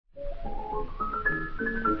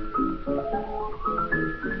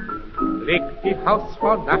legt die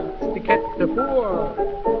Hausfrau nachts die Kette vor.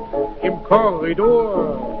 Im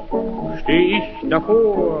Korridor steh ich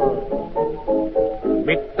davor,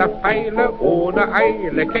 mit der Pfeile ohne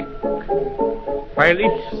Eile keck, pfeil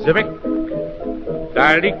ich sie weg,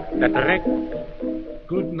 da liegt der Dreck.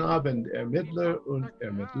 Guten Abend, Ermittler und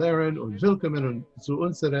Ermittlerin, und willkommen zu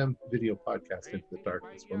unserem video podcast Into the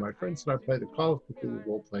Darkness, where my friends and I play the Call of Cthulhu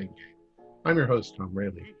role-playing game. I'm your host, Tom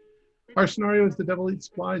Rayleigh. Our scenario is The Devil Eats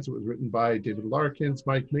Flies. It was written by David Larkins,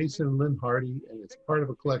 Mike Mason, and Lynn Hardy, and it's part of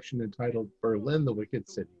a collection entitled Berlin, the Wicked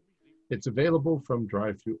City. It's available from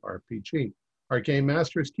Drive-Thru RPG. Our game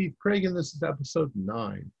master is Keith Craig, and this is episode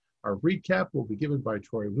 9. Our recap will be given by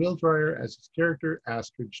Troy Wheeldryer as his character,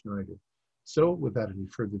 Astrid Schneider. So, without any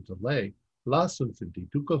further delay, lass uns in die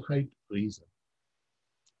Dunkelheit reisen.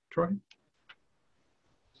 Troy?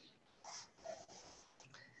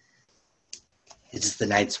 It is the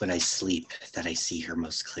nights when I sleep that I see her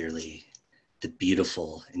most clearly. The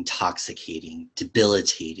beautiful, intoxicating,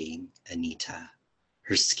 debilitating Anita.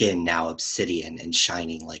 Her skin now obsidian and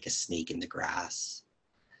shining like a snake in the grass.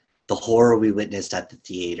 The horror we witnessed at the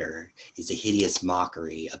theater is a hideous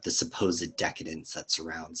mockery of the supposed decadence that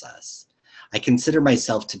surrounds us. I consider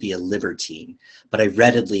myself to be a libertine, but I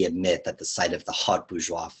readily admit that the sight of the hot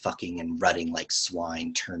bourgeois fucking and rutting like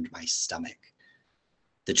swine turned my stomach.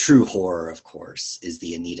 The true horror, of course, is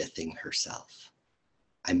the Anita thing herself.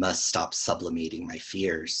 I must stop sublimating my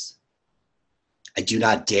fears. I do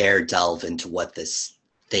not dare delve into what this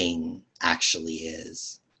thing actually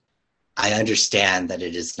is. I understand that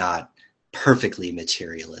it is not perfectly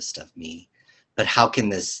materialist of me, but how can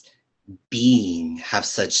this being have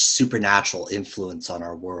such supernatural influence on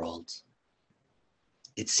our world?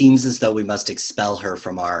 It seems as though we must expel her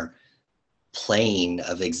from our plane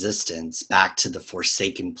of existence back to the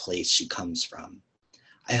forsaken place she comes from.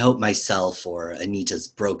 I hope myself or Anita's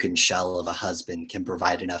broken shell of a husband can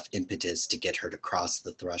provide enough impetus to get her to cross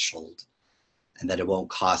the threshold, and that it won't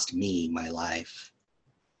cost me my life.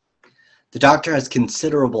 The doctor has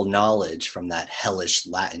considerable knowledge from that hellish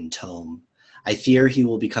Latin tome. I fear he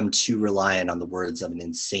will become too reliant on the words of an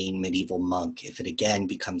insane medieval monk if it again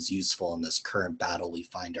becomes useful in this current battle we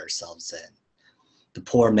find ourselves in. The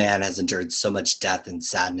poor man has endured so much death and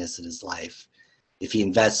sadness in his life. If he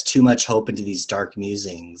invests too much hope into these dark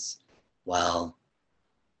musings, well,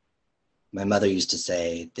 my mother used to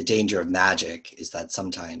say, the danger of magic is that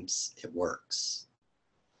sometimes it works.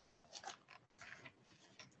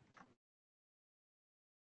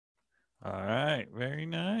 All right, very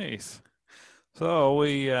nice. So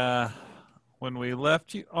when we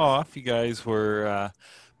left you off, you guys were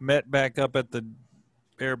met back up at the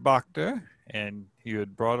Bearbachta, and you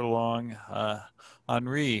had brought along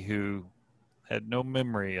Henri, who had no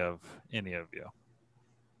memory of any of you.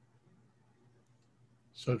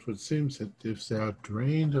 So it would seem that if they are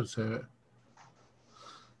drained of their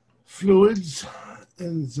fluids,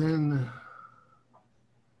 and then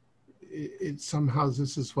it somehow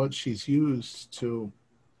this is what she's used to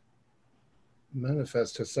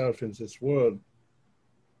manifest herself in this world,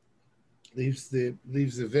 leaves the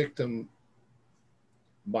victim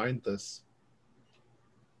mindless.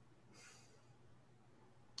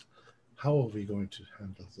 How are we going to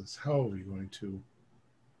handle this? How are we going to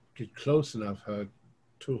get close enough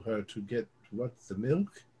to her to get the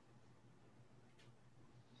milk?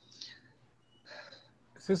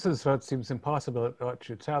 This is what seems impossible, what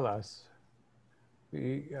you tell us.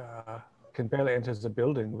 We can barely enter the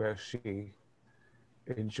building where she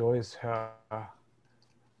enjoys her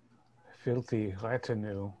filthy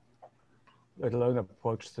retinue, let alone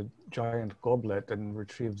approach the giant goblet and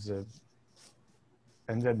retrieve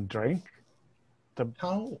and then drink.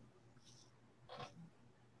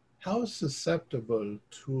 How susceptible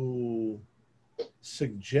to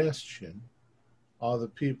suggestion are the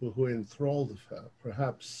people who enthralled her?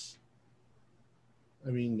 Perhaps,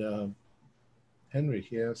 Henry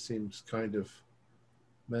here seems kind of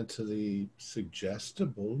mentally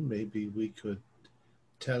suggestible. Maybe we could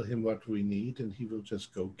tell him what we need and he will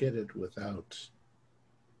just go get it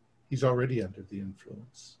he's already under the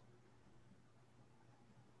influence.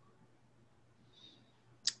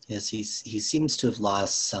 Yes, he seems to have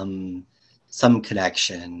lost some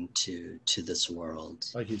connection to this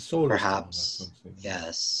world. Like his soul perhaps, is gone or something.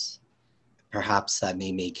 Yes. Perhaps that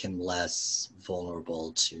may make him less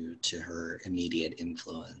vulnerable to her immediate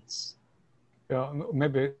influence. Yeah,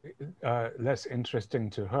 maybe less interesting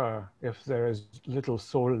to her if there is little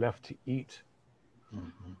soul left to eat.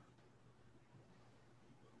 Mm-hmm.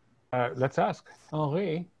 Let's ask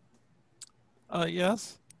Henri.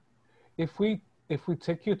 Yes. If we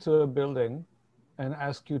take you to a building and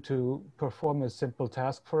ask you to perform a simple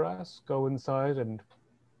task for us. Go inside and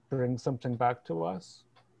bring something back to us.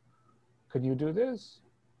 Can you do this?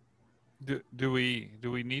 Do we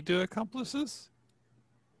need to accomplish this?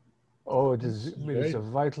 Oh, it is Right. of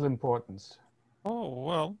vital importance. Oh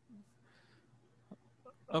well,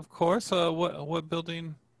 of course. What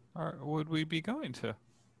building would we be going to?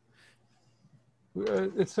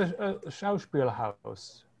 It's a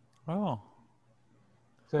Schauspielhaus. Oh,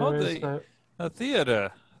 There is a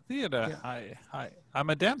theater. Theater. Yeah. I'm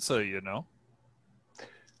a dancer, you know.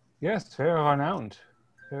 Yes, very renowned,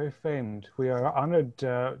 very famed. We are honored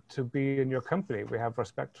to be in your company. We have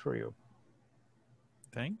respect for you.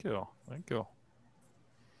 Thank you. Thank you.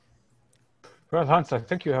 Well, Hans, I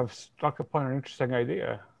think you have struck upon an interesting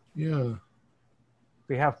idea. Yeah.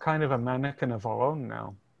 We have kind of a mannequin of our own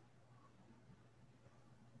now.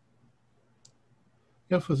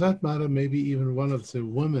 Yeah, for that matter, maybe even one of the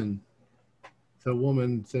woman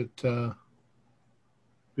that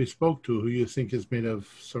we spoke to, who you think is made of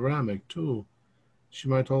ceramic too, she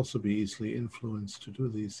might also be easily influenced to do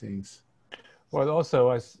these things. Well,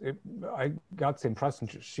 also, I got the impression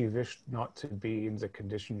she wished not to be in the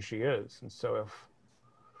condition she is, and so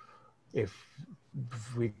if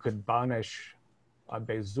we could banish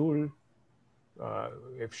Abezul,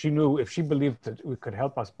 if she believed that we could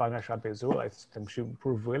help us banish Abezul, I think she would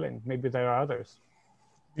prove willing. Maybe there are others.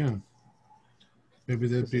 Yeah. Maybe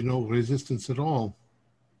there'd be no resistance at all.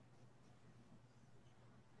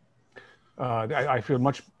 I feel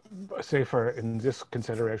much safer in this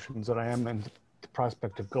considerations than I am in the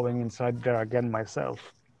prospect of going inside there again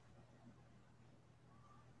myself.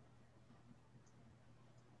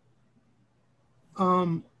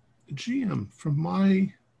 GM, from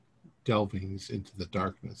my delvings into the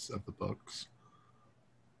darkness of the books,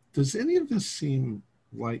 does any of this seem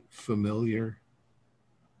like familiar?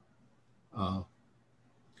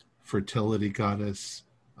 Fertility goddess,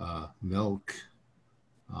 milk.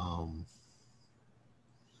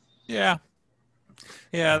 Yeah.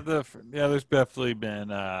 There's definitely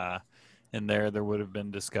been in there. There would have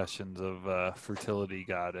been discussions of fertility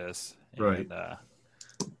goddess, Right. And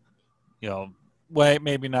well,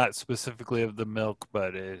 maybe not specifically of the milk,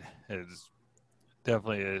 but it is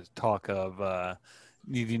definitely a talk of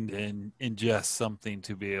needing to ingest something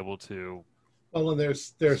to be able to. Well, and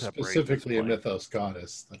there's Separate specifically a this point. mythos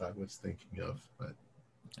goddess that I was thinking of, but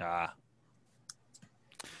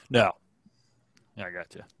No. I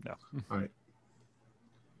got you. No. all right.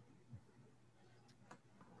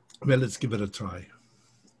 Well, let's give it a try.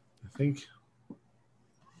 I think.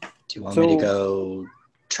 Do you want me to go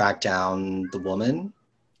track down the woman?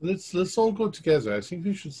 Let's all go together. I think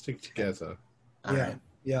we should stick together. All right.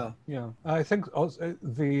 Yeah. I think also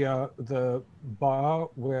the bar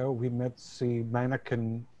where we met the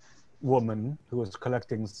mannequin woman who was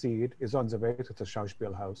collecting seed is on the way to the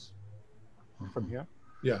Schauspielhaus from here.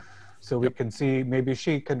 Yeah. So we can see, maybe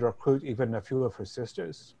she can recruit even a few of her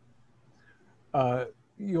sisters.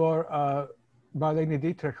 Your Marlene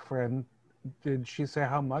Dietrich friend, did she say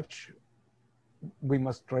how much we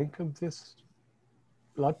must drink of this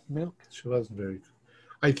blood milk? She wasn't very good.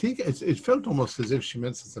 I think it felt almost as if she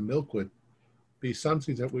meant that the milk would be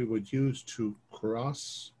something that we would use to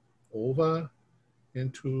cross over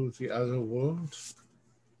into the other world.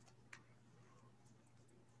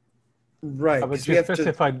 Right. But 'cause we you have to,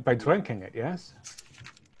 specified by drinking it, yes?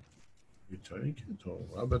 We drink it or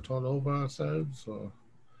rub it all over ourselves, or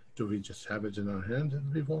do we just have it in our hand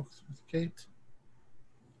and we walk through the gate?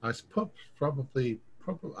 I suppose probably.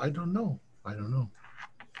 I don't know.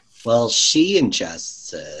 Well, she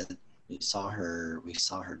ingests it. We saw her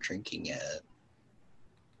drinking it.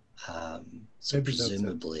 So Maybe that's it.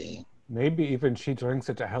 presumably. Maybe even she drinks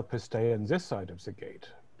it to help her stay on this side of the gate.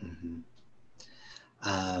 Mm-hmm.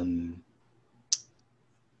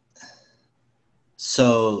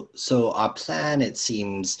 So our plan, it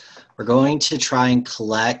seems, we're going to try and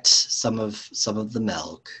collect some of the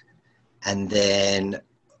milk, and then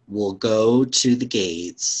we'll go to the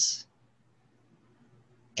gates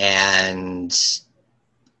and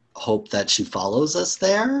hope that she follows us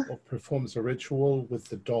there. Or performs a ritual with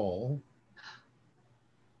the doll.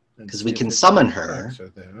 Because we can summon her.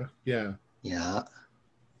 There. Yeah.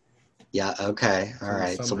 Yeah, okay. All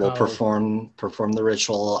right. So we'll perform the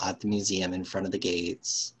ritual at the museum in front of the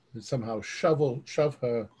gates. And somehow shove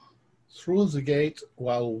her through the gate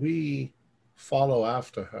while we follow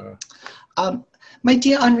after her. My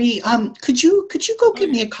dear Henri, could you go get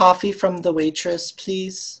me a coffee from the waitress,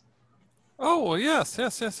 please? Oh, yes.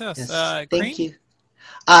 Yes, Cream? thank you.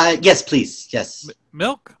 Yes, please. Yes.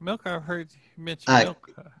 Milk? I've heard you mention milk.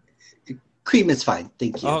 Cream is fine.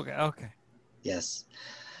 Thank you. Okay. Yes.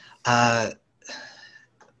 A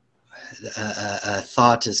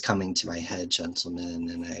thought is coming to my head, gentlemen,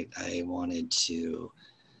 and I wanted to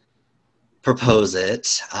propose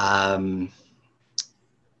it.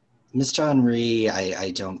 Mr. Henri,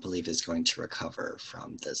 I don't believe is going to recover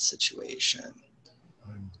from this situation.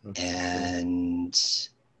 And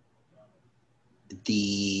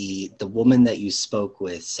the woman that you spoke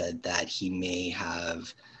with said that he may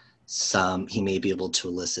be able to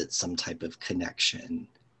elicit some type of connection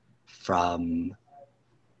from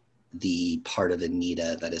the part of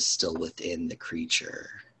Anita that is still within the creature,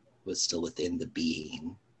 was still within the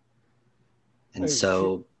being. And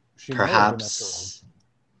so she may have been after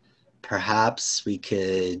perhaps we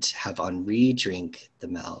could have Henri drink the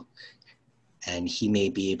milk, and he may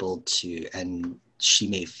be able to, and she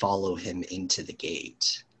may follow him into the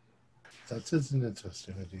gate. That is an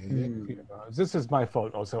interesting idea. This is my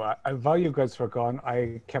fault also. While you guys were gone,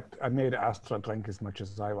 I made Astra drink as much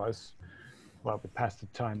as I was. Well, we passed the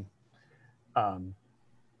time.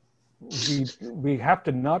 We have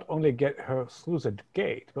to not only get her through the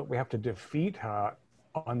gate, but we have to defeat her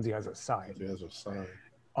on the other side. The other side.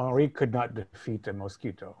 Henri could not defeat the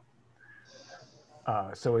mosquito.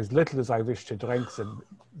 So as little as I wish to drink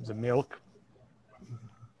the milk,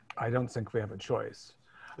 I don't think we have a choice.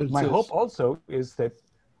 My hope also is that,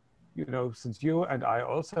 since you and I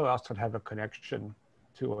also Astrid have a connection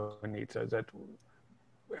to Anita, that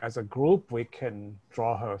as a group we can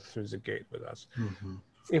draw her through the gate with us. Mm-hmm.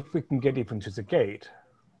 If we can get even to the gate,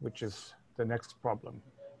 which is the next problem.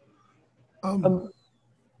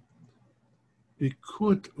 We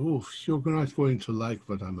could, you're not going to like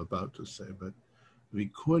what I'm about to say, but we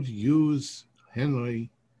could use Henry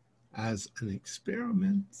as an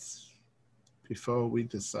experiment before we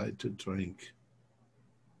decide to drink.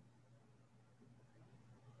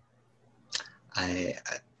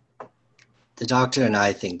 The doctor and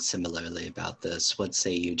I think similarly about this. What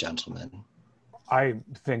say you, gentlemen? I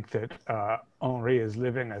think that Henri is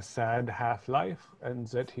living a sad half-life and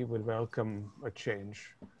that he would welcome a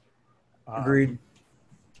change. Agreed.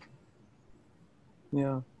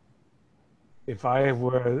 Yeah. If I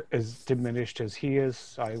were as diminished as he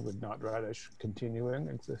is, I would not relish continuing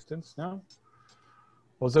existence now.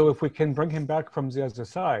 Although if we can bring him back from the other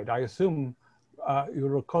side, I assume, you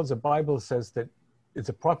recall the Bible says that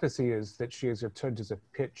the prophecy is that she is returned to the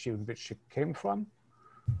pit in which she came from.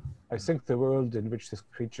 I think the world in which this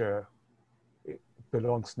creature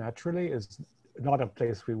belongs naturally is not a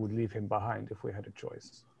place we would leave him behind if we had a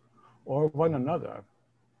choice, or one another.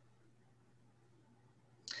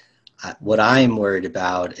 What I'm worried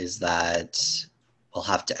about is that we'll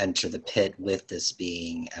have to enter the pit with this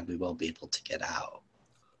being and we won't be able to get out.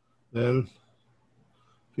 Well,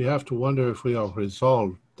 we have to wonder if we are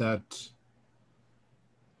resolved that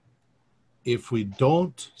if we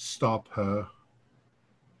don't stop her,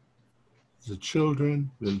 the children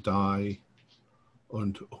will die,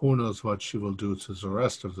 and who knows what she will do to the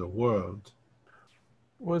rest of the world.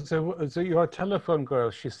 Was your telephone girl,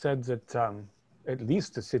 she said that at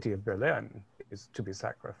least the city of Berlin is to be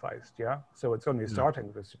sacrificed, yeah? So it's only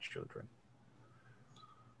starting with the children.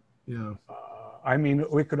 Yeah. I mean,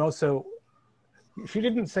 we could also, she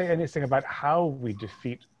didn't say anything about how we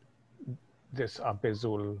defeat this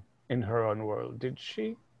Abezul in her own world, did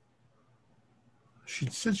she? She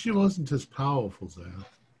said she wasn't as powerful there.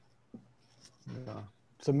 Yeah.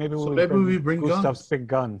 So maybe we bring Gustav's guns. big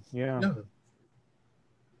gun, yeah.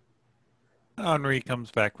 Henri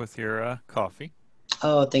comes back with your coffee.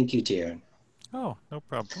 Oh, thank you, dear. Oh, no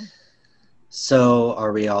problem. So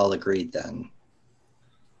are we all agreed then?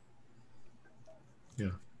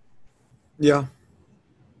 Yeah. Yeah.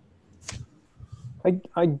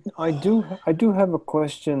 I do have a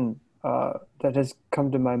question that has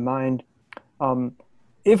come to my mind.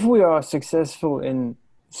 If we are successful in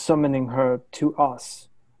summoning her to us,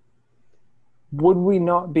 would we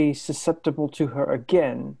not be susceptible to her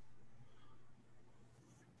again?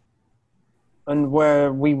 And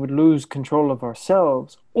where we would lose control of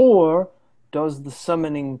ourselves? Or does the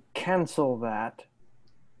summoning cancel that?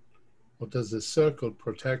 Or does the circle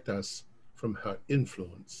protect us from her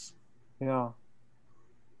influence? Yeah.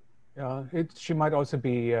 Yeah, she might also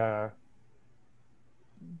be, how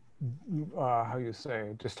you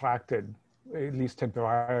say, distracted, at least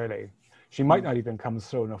temporarily. She might not even come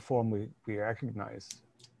through in a form we recognize.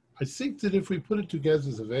 I think that if we put it together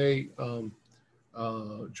the way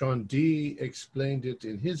John Dee explained it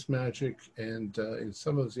in his magic and in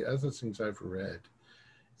some of the other things I've read,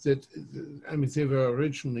 that, I mean, they were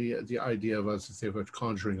originally, the idea was that they were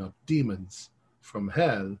conjuring up demons from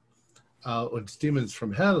hell, and demons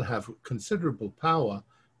from hell have considerable power,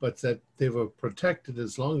 but that they were protected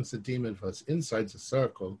as long as the demon was inside the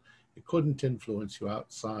circle. It couldn't influence you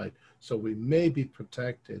outside. So we may be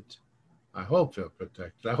protected. I hope we're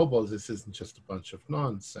protected. I hope all this isn't just a bunch of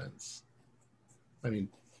nonsense. I mean,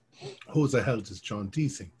 who the hell does John Dee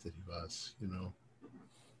think that he was, you know?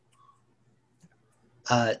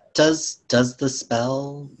 Does the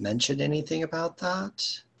spell mention anything about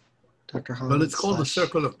that, Dr. Hans? Well, it's called the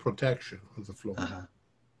Circle of Protection on the floor.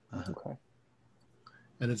 Okay.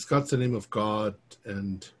 And it's got the name of God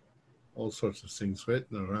and all sorts of things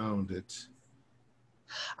written around it.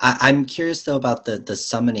 I'm curious though about the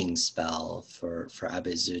summoning spell for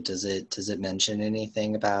Abezu. Does it mention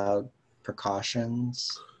anything about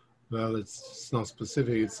precautions? Well, it's not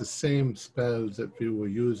specific. It's the same spell that we were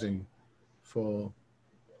using for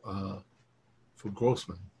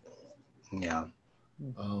Grossman. Yeah.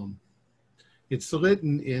 It's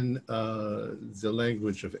written in the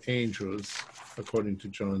language of angels, according to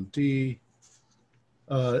John Dee.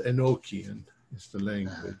 Enochian is the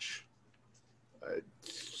language.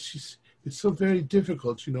 It's so very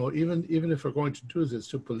difficult, you know, even if we're going to do this,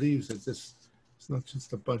 to believe that this is not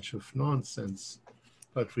just a bunch of nonsense,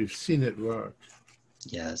 but we've seen it work.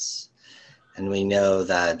 Yes. And we know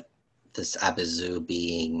that this Abezu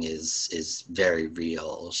being is very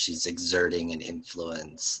real. She's exerting an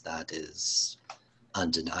influence that is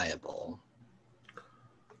undeniable.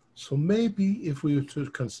 So maybe if we were to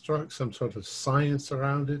construct some sort of science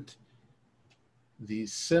around it,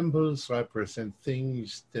 these symbols represent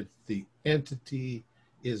things that the entity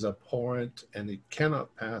is abhorrent and it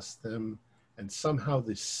cannot pass them, and somehow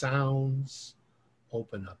the sounds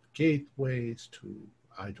open up gateways to,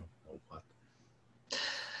 I don't know what.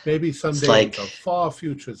 Maybe someday in the far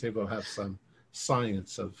future they will have some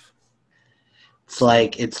science of.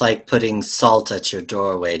 It's like putting salt at your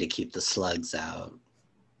doorway to keep the slugs out.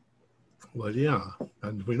 Well, yeah,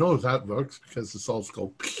 and we know that works because the salts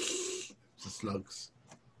go the slugs.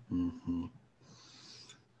 Mm-hmm.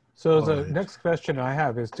 So the next question I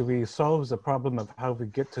have is, do we solve the problem of how we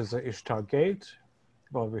get to the Ishtar Gate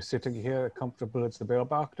while we're sitting here comfortable at the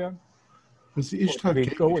Beerbach there? With the Ishtar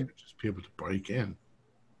Gate, we should just be able to break in.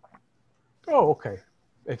 Oh, okay.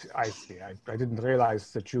 I see. I didn't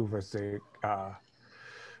realize that you were the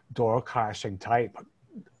door crashing type,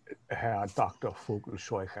 Herr Dr.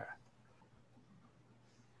 Vogelscheucher.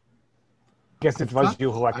 Guess it was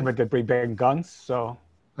you who recommended we bring guns, so.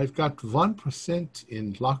 I've got 1%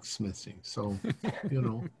 in locksmithing, so, you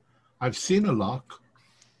know, I've seen a lock.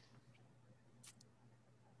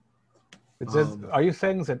 It says, are you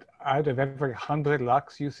saying that out of every 100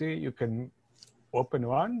 locks you see, you can open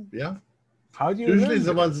one? Yeah. How do you usually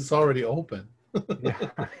the ones that's already open.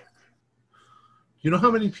 Yeah. You know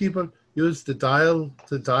how many people use the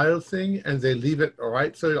dial thing and they leave it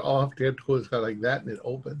right so you all have to get to go like that and it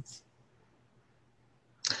opens?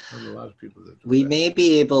 There's a lot of people that do we that. may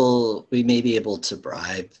be able to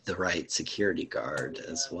bribe the right security guard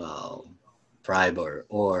as well, bribe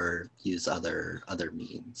or use other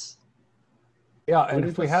means. Yeah, and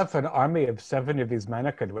if we have an army of 7 of these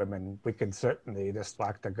mannequin women, we can certainly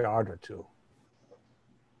distract a guard or two.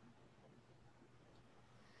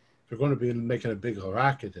 They're going to be making a big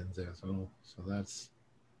racket in there, so that's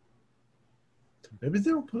maybe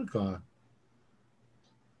they'll put a guard.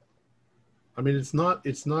 I mean, it's not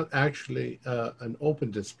actually an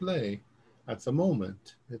open display at the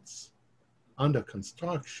moment. It's under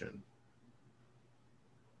construction.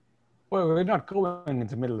 Well, we're not going in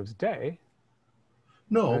the middle of the day.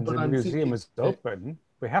 No, and but the I'm museum thinking, is open.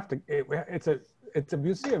 We have to. It's a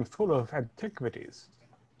museum full of antiquities.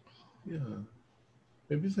 Yeah,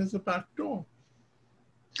 maybe there's a back door.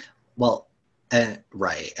 Well,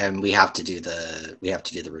 right, and we have to do the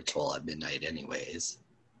ritual at midnight, anyways.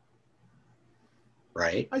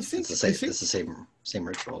 Right? I think it's the same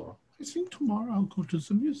ritual. I think tomorrow I'll go to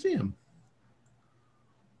the museum,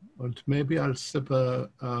 and maybe I'll slip a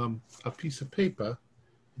piece of paper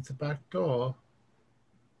at the back door,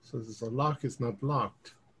 so that the lock is not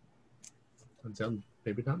locked, and they'll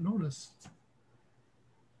maybe not notice.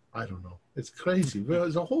 I don't know. It's crazy.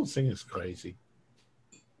 The whole thing is crazy.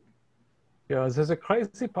 Yeah, there's a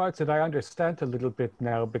crazy part that I understand a little bit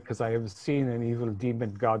now because I have seen an evil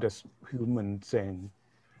demon goddess human thing.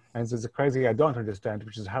 And there's a crazy I don't understand,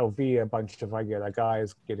 which is how we, a bunch of regular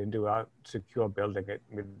guys, get into a secure building at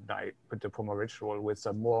midnight, but to perform a ritual with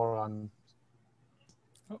some moron.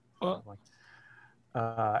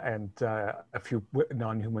 And a few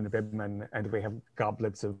non-human women, and we have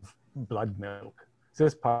goblets of blood milk.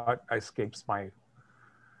 This part escapes my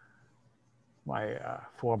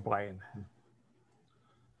forebrain.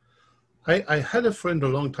 I had a friend a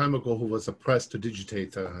long time ago who was a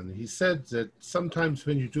prestidigitator, and he said that sometimes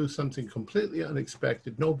when you do something completely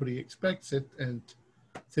unexpected, nobody expects it, and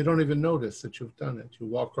they don't even notice that you've done it. You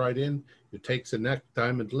walk right in, you take the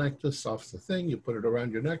diamond necklace off the thing, you put it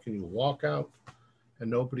around your neck, and you walk out, and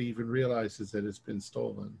nobody even realizes that it's been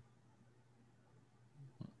stolen.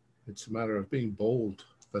 It's a matter of being bold.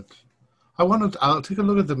 But I'll take a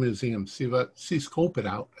look at the museum, scope it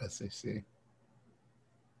out, as they say.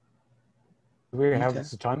 Do we have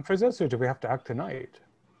the time for this, or do we have to act tonight?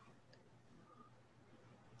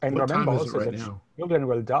 And What remember time is it also right that now? children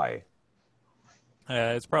will die.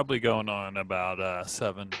 It's probably going on about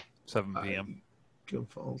 7 p.m.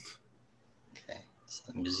 Guildford. Okay, so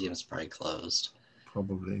the museum's probably closed.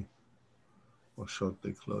 Probably. Or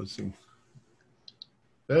shortly closing.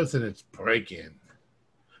 There's its break-in.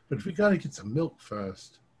 But we gotta get some milk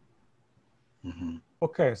first. Mm-hmm.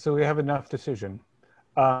 Okay, so we have enough decision.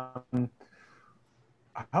 How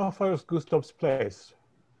far is Gustav's place?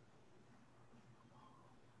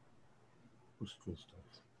 Who's Gustav?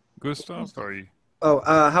 Gustav, are you? Oh,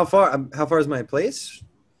 how far? How far is my place?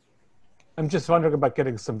 I'm just wondering about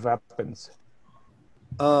getting some weapons.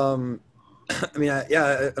 I mean,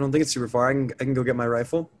 I don't think it's super far. I can go get my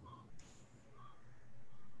rifle.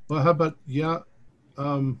 Well, how about,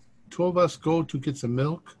 two of us go to get some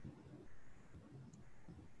milk?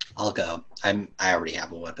 I'll go. I already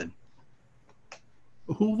have a weapon.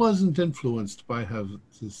 Who wasn't influenced by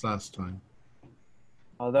this last time?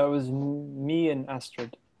 That was me and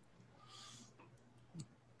Astrid.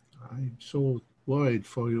 I'm so worried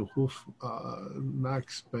for you,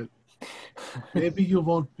 Max, but maybe you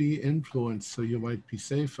won't be influenced, so you might be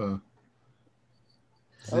safer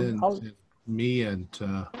than me and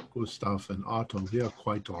Gustav and Otto. They are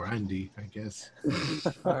quite randy, I guess.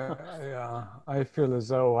 I feel as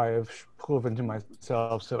though I have proven to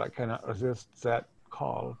myself that I cannot resist that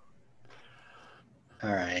call.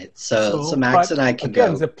 All right, so Max and I can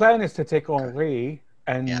again, go. the plan is to take Henri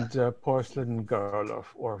and Porcelain Girl,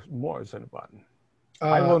 or more than one.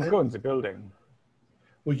 I won't go in the building.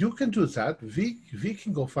 Well, you can do that. We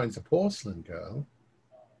can go find the Porcelain Girl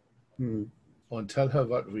and tell her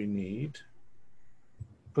what we need.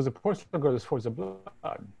 Because the Porcelain Girl is for the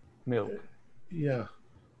blood milk. Yeah.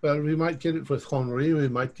 Well, we might get it with Henri. We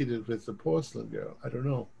might get it with the Porcelain Girl. I don't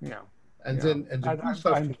know. Yeah. And then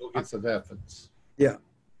Gustav can go get the weapons. Yeah.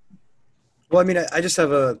 Well, I mean, I just have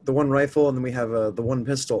the one rifle, and then we have the one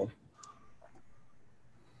pistol.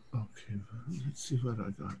 Okay, let's see what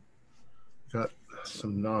I got. Got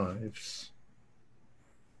some knives.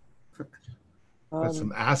 Got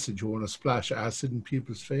some acid. You want to splash acid in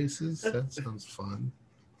people's faces? That sounds fun.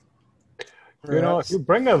 You know, if you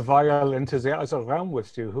bring a vial into the other realm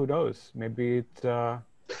with you, who knows? Maybe it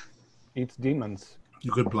eats demons.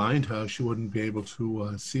 You could blind her. She wouldn't be able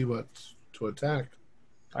to see what to attack.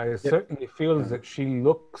 I certainly feel that she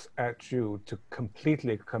looks at you to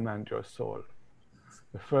completely command your soul.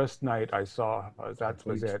 The first night I saw her, that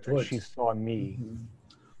was it. And she saw me.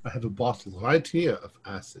 I have a bottle right here of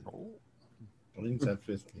acid. Bring that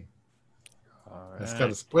with me. All right. It's got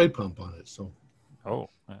a spray pump on it, so. Oh.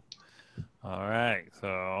 All right.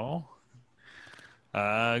 So,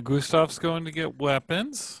 Gustav's going to get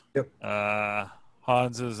weapons. Yep.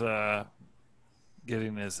 Hans is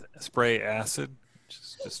getting his spray acid, which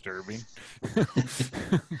is disturbing.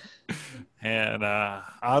 And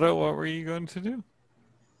Otto, what were you going to do?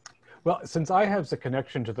 Well, since I have the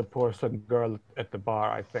connection to the Porcelain Girl at the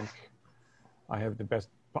bar, I think I have the best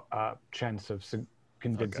chance of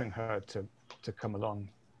convincing her to come along.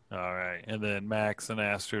 All right, and then Max and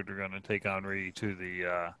Astrid are going to take Henri to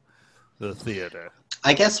the theater.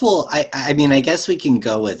 I guess I guess we can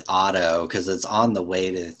go with Otto because it's on the way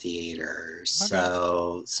to the theater.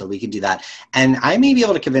 So we can do that. And I may be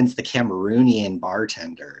able to convince the Cameroonian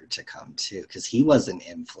bartender to come too, because he wasn't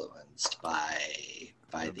influenced by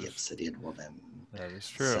the Obsidian Woman. That is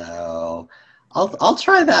true. So I'll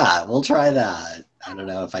try that. We'll try that. I don't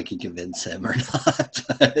know if I can convince him or not.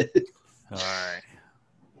 But... All right.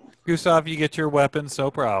 Gustav, you get your weapons,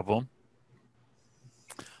 no problem.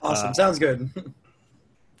 Awesome. Sounds good.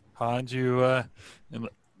 Hans, you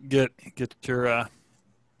get your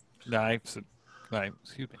knives and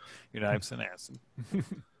acid.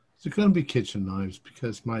 They're going to be kitchen knives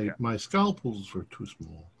because my scalpels were too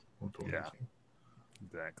small. Yeah,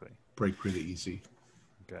 exactly. Break really easy.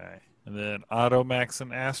 Okay. And then Otto, Max,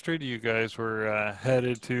 and Astrid, you guys were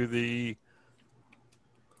headed to the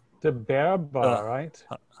bear bar, right?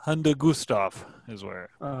 Hunde Gustav is where.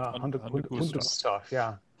 Hunde Gustav,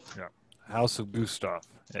 yeah. Yeah. House of Gustav.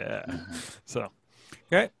 Yeah. So,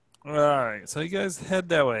 okay. All right, so you guys head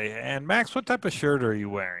that way. And Max, what type of shirt are you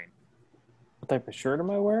wearing? What type of shirt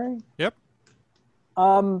am I wearing? Yep.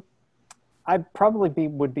 I'd probably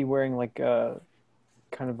would be wearing like a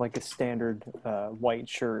kind of like a standard white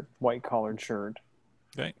shirt, white collared shirt.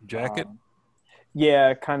 Okay. Jacket.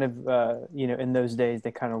 Yeah, kind of. In those days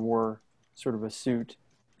they kind of wore sort of a suit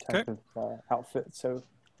type Okay. of outfit. So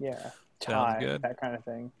yeah, Sounds tie, good. that kind of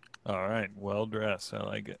thing. All right. Well dressed. I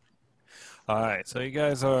like it. All right. So you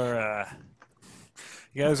guys are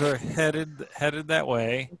headed that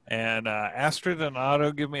way. And Astrid and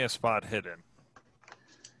Otto, give me a spot hidden.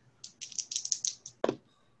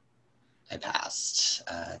 I passed.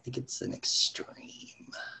 I think it's an extreme.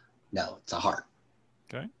 No, it's a heart.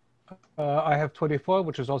 Okay. I have 24,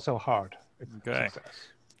 which is also hard. It's Okay. success.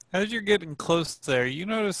 As you're getting close there, you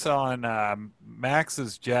notice on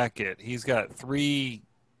Max's jacket, he's got 3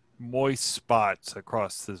 moist spots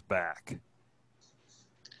across his back.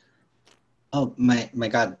 Oh my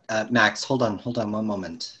God, Max, hold on 1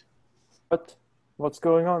 moment. What's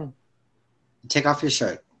going on? Take off your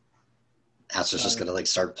shirt. Astrid's just gonna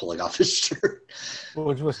start pulling off his shirt.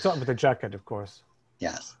 Well, we'll start with the jacket, of course.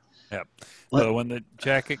 Yes. Yep. What? So when the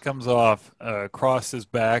jacket comes off across his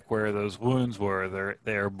back where those wounds were,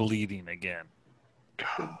 they're bleeding again.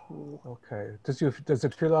 Okay. Does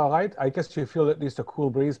it feel all right? I guess you feel at least a cool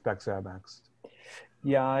breeze back there, Max.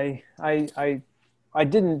 Yeah, I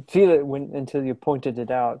didn't feel it until you pointed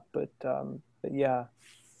it out, but yeah.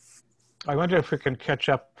 I wonder if we can catch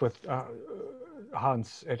up with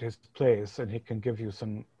Hans at his place, and he can give you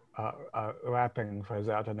some wrapping for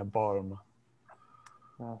that and a balm.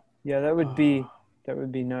 Yeah, that would be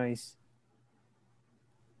nice.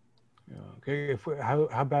 Yeah. Okay.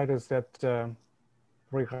 How bad is that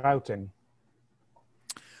rerouting?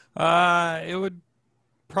 It would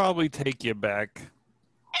probably take you back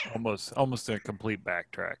almost a complete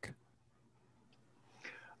backtrack.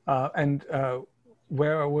 And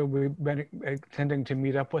where were we intending to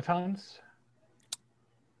meet up with Hans?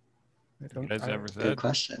 You guys ever Good said?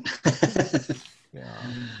 question. Yeah.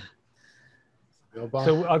 Go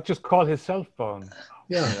So I'll just call his cell phone.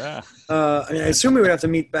 Yeah. Yeah. I assume we would have to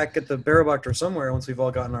meet back at the Baraboctor or somewhere once we've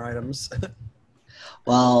all gotten our items.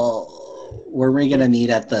 Well, were we gonna meet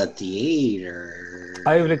at the theater?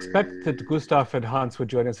 I would expect that Gustav and Hans would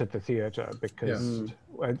join us at the theater because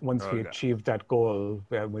once we Okay. achieved that goal,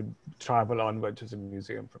 we'd travel onward to the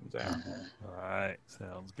museum from there. All right.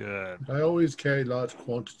 Sounds good. I always carry large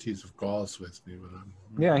quantities of gauze with me when I'm.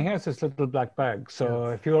 Yeah, he has this little black bag. So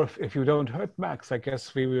if you don't hurt Max, I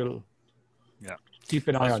guess we will keep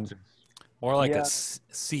an eye on you. More like Yeah. a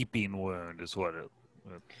seeping wound is what it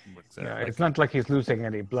looks Yeah, like. it's not like he's losing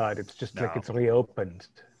any blood. It's just like No. it's reopened.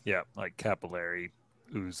 Yeah, like capillary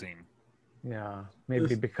oozing. Yeah,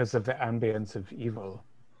 maybe because of the ambience of evil.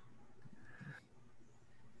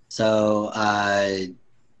 So,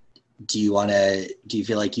 do you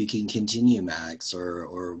feel like you can continue, Max,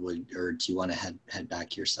 or do you want to head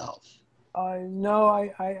back yourself? No,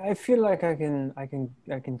 I feel like I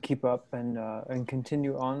can keep up and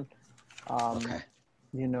continue on. Okay.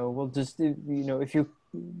 We'll just if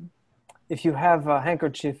you have a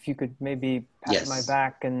handkerchief, you could maybe pat my Yes.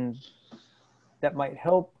 back, and that might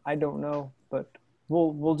help. I don't know, but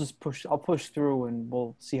we'll just push. I'll push through, and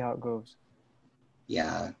we'll see how it goes.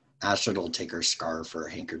 Yeah. Astrid will take her scarf or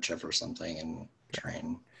handkerchief or something and try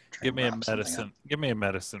and Give me a wrap something up. medicine. Give me a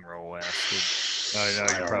medicine roll, Astrid. I know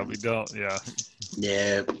I you don't- probably don't. Yeah.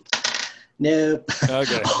 Nope.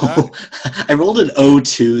 Okay. Oh, I rolled an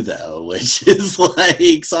O2 though, which is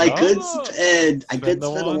like, so I could Oh, spend the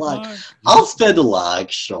a one luck. luck. I'll spend a luck,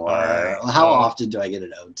 sure. Alright, How so- often do I get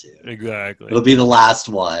an O2? Exactly. It'll be the last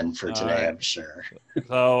one for today, Alright. I'm sure.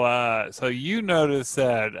 So you notice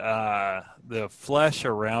that the flesh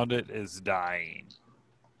around it is dying.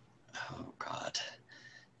 Oh God,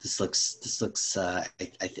 this looks. I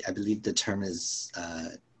believe the term is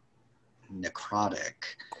necrotic.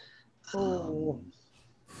 Oh.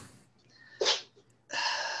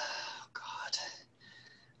 God,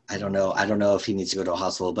 I don't know if he needs to go to a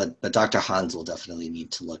hospital, but Dr. Hans will definitely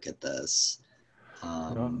need to look at this.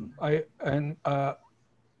 I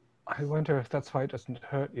wonder if that's why it doesn't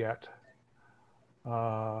hurt yet.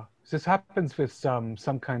 This happens with some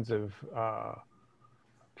kinds of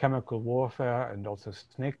chemical warfare and also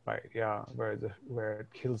snake bite. Yeah, where it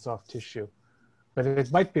kills off tissue, but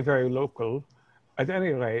it might be very local. At any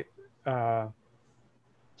rate, I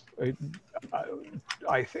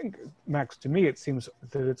think, Max, to me, it seems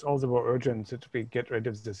that it's all the more urgent that we get rid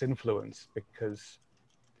of this influence because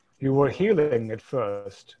you were healing at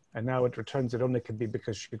first, and now it returns. It only can be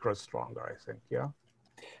because she grows stronger, I think, yeah?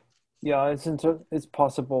 Yeah, it's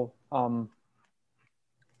possible.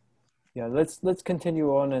 Yeah, let's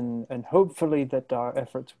continue on, and hopefully that our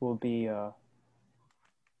efforts will be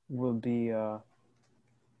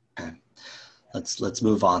Okay. Let's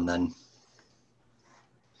move on then.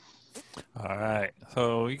 All right.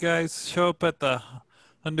 So you guys show up at the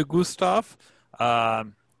Hunde Gustav.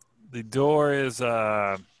 The door is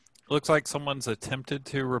looks like someone's attempted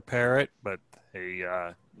to repair it, but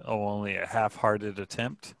only a half-hearted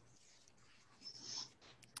attempt.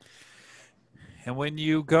 And when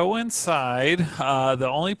you go inside, the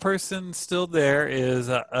only person still there is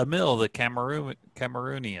Emil, the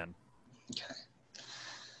Cameroonian. Okay.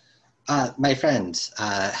 My friend,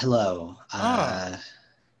 hello. How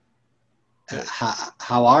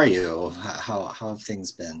are you? How have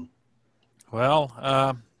things been?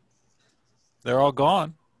 Well, they're all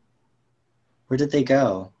gone. Where did they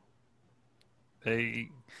go? They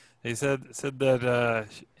said that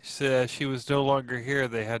she was no longer here.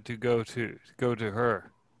 They had to go to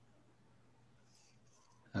her.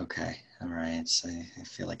 Okay, all right. I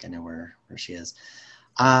feel like I know where she is.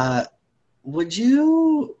 Would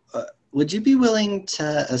you be willing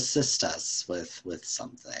to assist us with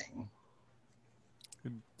something?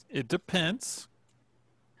 It depends.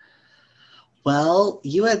 Well,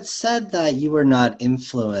 you had said that you were not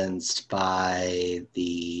influenced by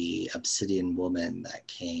the obsidian woman that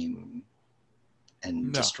came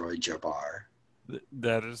and destroyed your bar.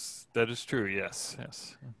 That is true. Yes.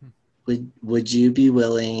 Would you be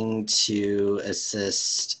willing to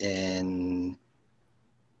assist in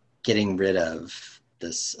getting rid of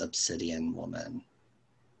this obsidian woman?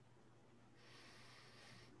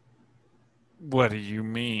 What do you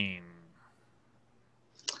mean?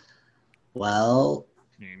 Well,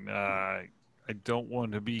 I mean, I don't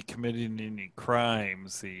want to be committing any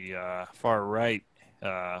crimes. The far right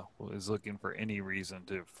is looking for any reason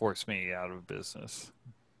to force me out of business.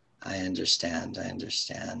 I understand.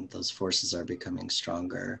 Those forces are becoming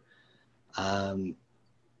stronger.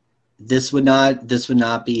 This would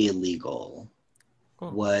not be illegal.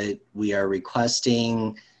 Cool. What we are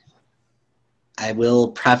requesting, I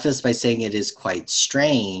will preface by saying it is quite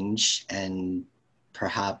strange and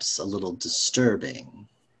perhaps a little disturbing.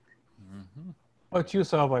 Mm-hmm. But you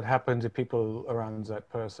saw what happened to people around that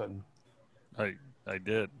person. I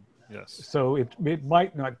did, yes. So it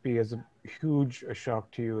might not be as huge a shock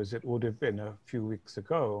to you as it would have been a few weeks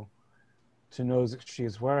ago to know that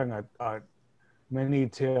she's wearing a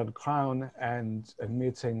many-tiered crown and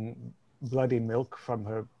emitting bloody milk from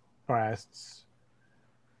her breasts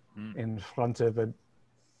in front of a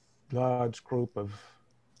large group of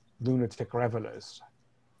lunatic revelers.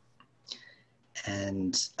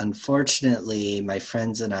 And unfortunately, my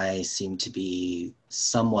friends and I seem to be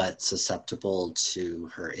somewhat susceptible to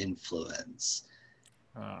her influence.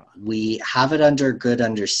 We have it under good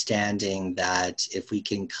understanding that if we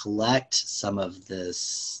can collect some of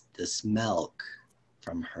this milk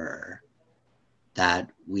from her,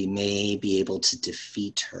 that we may be able to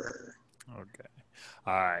defeat her. Okay.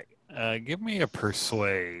 All right. Give me a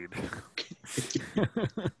persuade.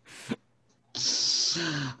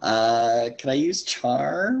 Can I use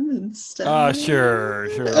charm instead? Sure.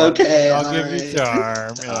 Okay, I'll give you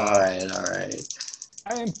charm. Yeah. All right.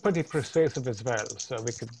 I am pretty persuasive as well, so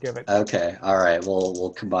we could give it. Okay, all right. We'll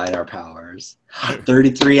combine our powers.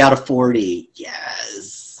 33 out of 40.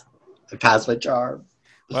 Yes, I passed my charm.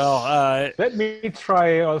 Well, let me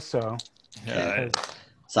try also. Yeah.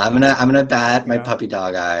 So I'm gonna bat my puppy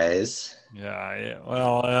dog eyes. Yeah.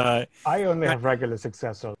 Well, I only have regular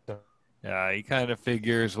success also. Yeah, he kind of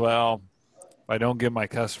figures, well, if I don't get my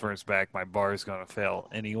customers back, my bar is going to fail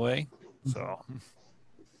anyway. So,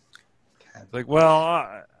 it's like,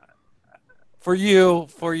 well, for you,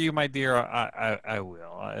 my dear, I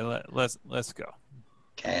will. Let's go.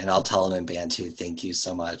 Okay, and I'll tell him in Bantu, thank you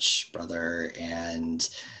so much, brother, and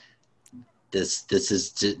this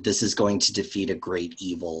is going to defeat a great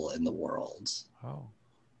evil in the world. Oh,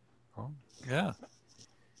 yeah.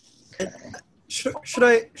 Okay. Should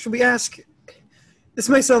we ask? This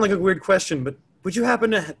might sound like a weird question, but would you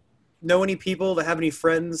happen to know any people that have any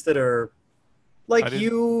friends that are like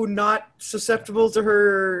you, not susceptible to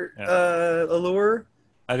her allure?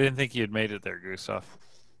 I didn't think you had made it there, Gustav.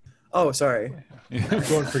 Oh, sorry.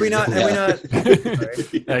 Have we not? Sorry.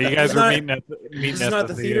 No, you guys were meeting at This is not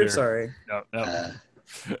the theater. Sorry. No.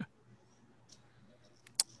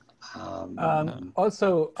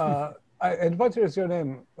 Also, and what is your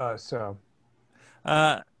name, sir?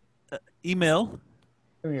 Email.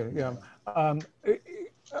 Yeah.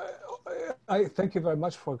 I thank you very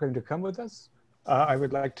much for going to come with us. I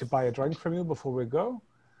would like to buy a drink from you before we go.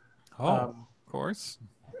 Of course.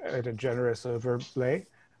 at a generous overlay.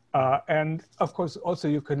 And of course, also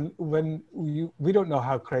you can, we don't know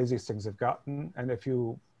how crazy things have gotten, and if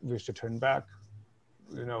you wish to turn back,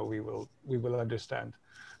 we will understand.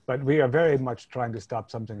 But we are very much trying to stop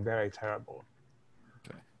something very terrible.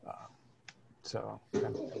 Okay. Yeah.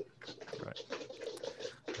 Right.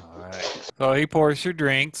 All right. So he pours your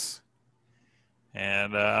drinks,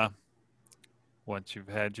 and once you've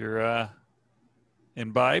had your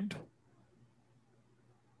imbibed,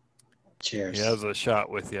 Cheers. he has a shot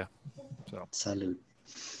with you. So Salute.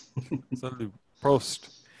 salute. Prost.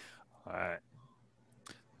 All right.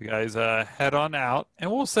 You guys head on out,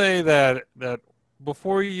 and we'll say that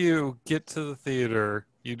before you get to the theater,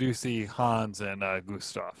 you do see Hans and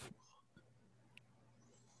Gustav.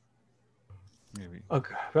 Maybe.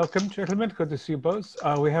 Okay. Welcome, gentlemen. Good to see you both.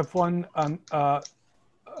 We have one,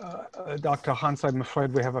 Dr. Hans, I'm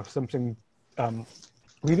afraid we have something.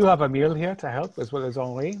 We do have a meal here to help, as well as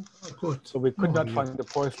Henri. Oh, good. So we could not find the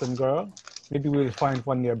porcelain girl. Maybe we'll find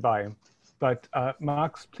one nearby. But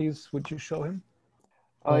Max, please, would you show him?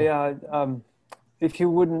 Oh, yeah. If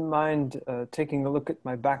you wouldn't mind taking a look at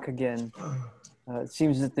my back again. It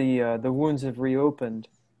seems that the wounds have reopened,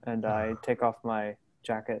 and I take off my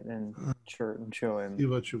jacket and shirt and show him. See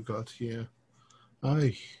what you got here.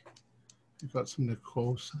 Aye, you got some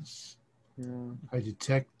necrosis. Yeah. I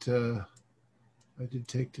detect at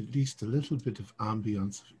least a little bit of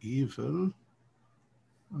ambience of evil.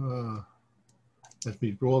 Let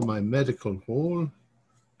me roll my medical roll.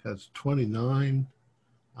 That's 29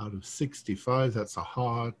 out of 65. That's a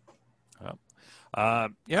hard.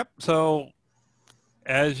 Yep. So,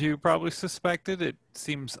 as you probably suspected, it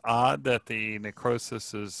seems odd that the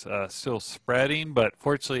necrosis is still spreading, but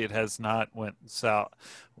fortunately, it has not went south.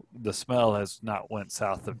 The smell has not went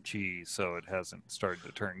south of G, so it hasn't started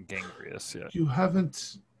to turn gangrenous yet. You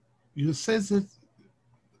haven't. You says that.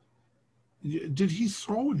 Did he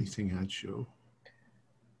throw anything at you?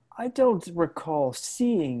 I don't recall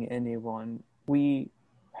seeing anyone. We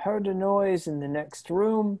heard a noise in the next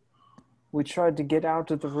room. We tried to get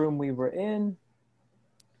out of the room we were in.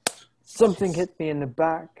 Something hit me in the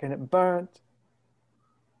back and it burnt.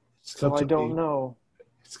 So I don't know.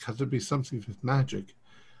 It's got to be something with magic.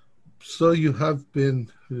 So you have been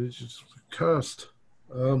just cursed.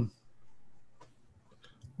 Would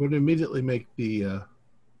immediately make the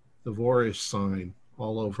Vorish sign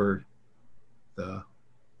all over the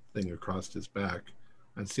thing across his back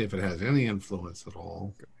and see if it has any influence at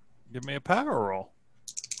all. Give me a power roll.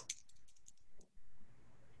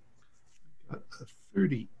 A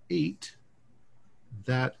 38.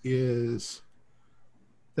 That is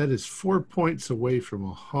 4 points away from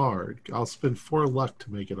a hard. I'll spend 4 luck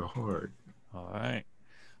to make it a hard. All right.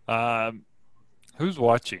 Who's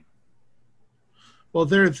watching? Well,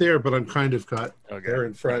 they're there, but I'm kind of got they're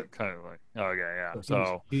in front. Kind of like, okay, yeah.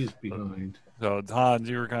 So he's behind. So Hans,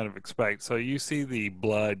 you were kind of expect. So you see the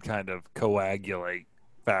blood kind of coagulate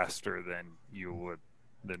faster than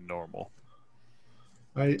normal.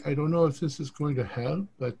 I don't know if this is going to help,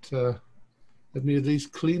 but let me at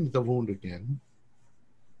least clean the wound again.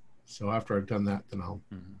 So after I've done that, then I'll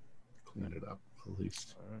clean it up at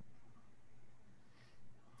least. All right.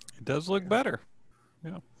 It does look better.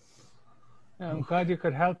 Yeah. Yeah, I'm glad you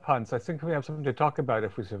could help, Hans. I think we have something to talk about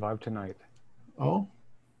if we survive tonight. Oh?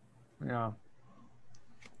 Yeah.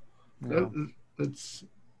 It's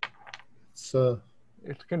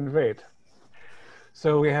It can wait.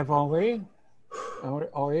 So we have Henri. Henri,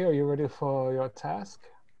 are you ready for your task?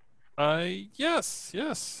 Yes.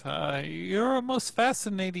 You're a most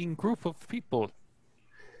fascinating group of people.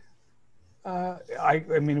 I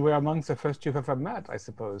mean, we're amongst the first you've ever met, I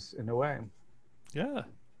suppose, in a way. Yeah.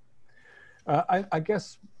 I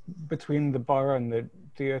guess between the bar and the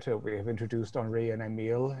theater, we have introduced Henri and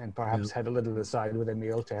Emile, and perhaps had a little aside with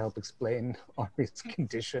Emile to help explain Henri's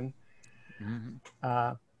condition. Mm-hmm.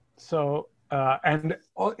 And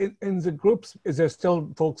in the groups, is there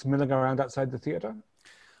still folks milling around outside the theater?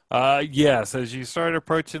 Yes. As you start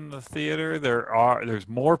approaching the theater, there's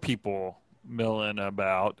more people milling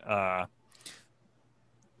about.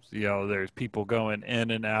 There's people going in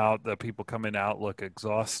and out. The people coming out look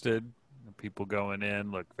exhausted. The people going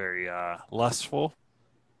in look very lustful.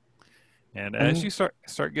 And as you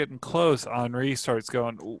start getting close, Henri starts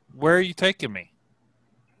going, "Where are you taking me?"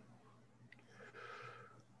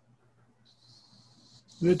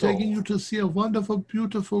 We're taking you to see a wonderful,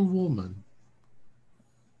 beautiful woman.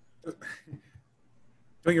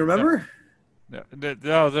 Don't you remember? No.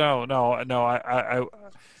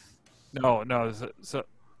 So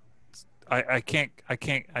I can't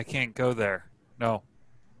go there. No.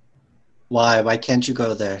 Why? Why can't you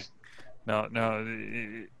go there? No,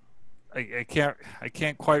 I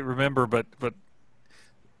can't quite remember, but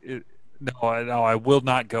no, I will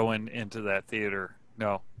not go into that theater.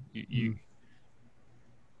 No, you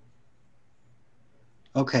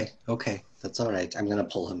Okay, that's all right. I'm gonna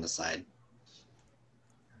pull him aside.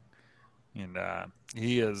 and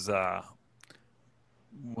he is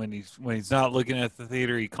when he's not looking at the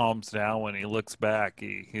theater, he calms down. When he looks back,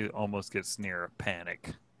 he almost gets near a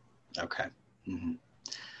panic. Okay.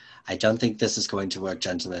 I don't think this is going to work,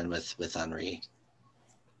 gentlemen, with Henri.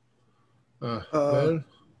 Well,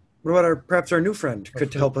 what about perhaps our new friend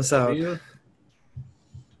could help us out? Emil?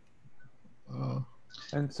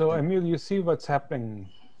 And so, Emil, you see what's happening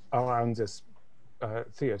around this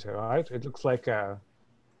theater, right? It looks like a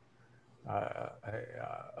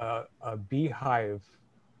beehive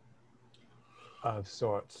of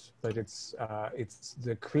sorts, but it's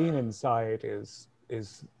the queen inside is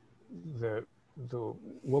the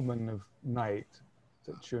woman of night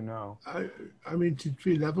that you know. I mean, did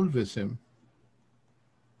we level with him?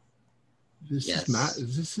 This Yes.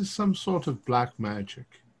 This is some sort of black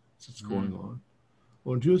magic that's going on.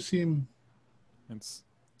 Or do you seem It's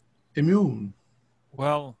immune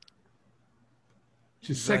well.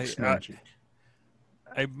 to sex magic?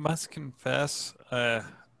 I must confess, I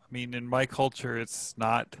mean, in my culture, it's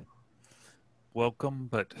not welcome,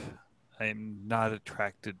 but I'm not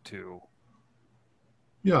attracted to.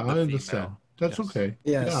 Yeah, the I understand. female. That's Yes. okay.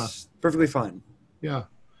 Yes, perfectly fine. Yeah.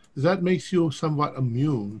 That makes you somewhat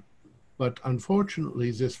immune. But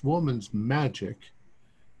unfortunately, this woman's magic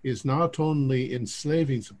is not only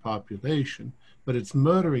enslaving the population, but it's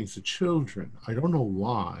murdering the children. I don't know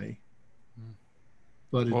why,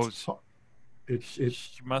 but it's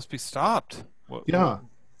She must be stopped. yeah.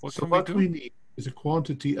 What So can what we we do? need is a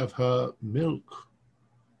quantity of her milk.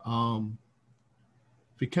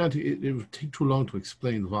 We can't. It would take too long to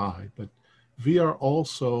explain why, but we are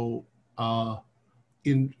also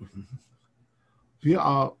in.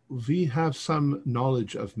 We have some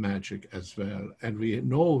knowledge of magic as well, and we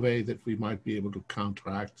know a way that we might be able to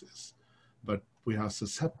counteract this, but we are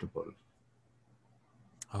susceptible.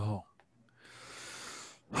 Oh.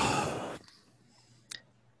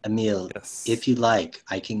 Emil, Yes. if you like,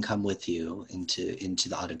 I can come with you into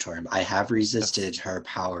the auditorium. I have resisted her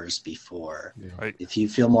powers before. Yeah. Right. If you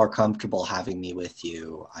feel more comfortable having me with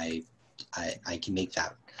you, I can make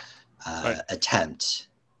that attempt.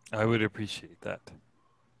 I would appreciate that.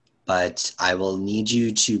 But I will need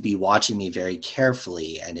you to be watching me very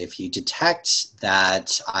carefully. And if you detect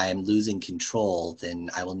that I am losing control, then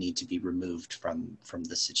I will need to be removed from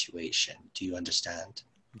the situation. Do you understand?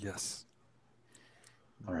 Yes.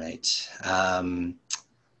 All right.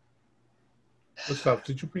 What's up?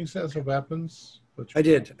 Did you bring sets of weapons? I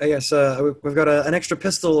did. Yes, we've got an extra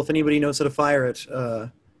pistol if anybody knows how to fire it.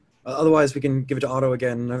 Otherwise, we can give it to Otto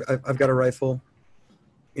again. I've got a rifle.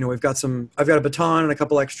 You know, I've got a baton and a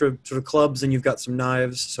couple extra sort of clubs, and you've got some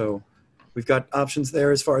knives. So we've got options there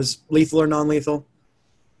as far as lethal or non-lethal.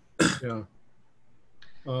 Yeah.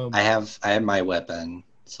 I have my weapon,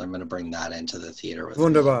 so I'm going to bring that into the theater with me.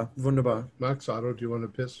 Wunderbar. Max, Otto, do you want a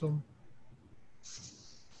pistol?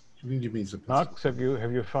 You can give me the pistol. Max, have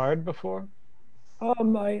you fired before?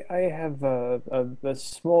 I have a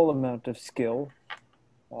small amount of skill,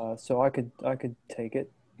 so I could take it.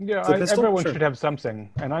 Yeah, The pistol? everyone Sure. should have something,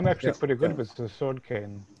 and I'm actually Yeah, pretty good yeah. with the sword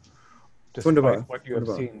cane, despite Wunderbar. what you have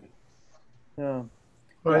Wunderbar. seen. Yeah,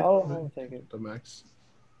 Right. I'll take it. The Max.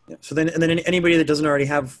 Yeah. So then anybody that doesn't already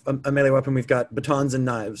have a melee weapon, we've got batons and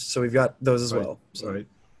knives. So we've got those as Right. well. So. Right.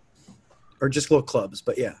 Or just little clubs,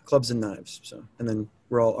 but yeah, clubs and knives. So, and then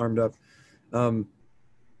we're all armed up. Yeah.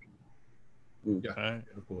 Right.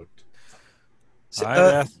 Good. So, I'd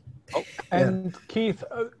ask. And Keith,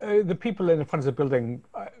 the people in front of the building,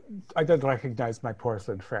 I don't recognize my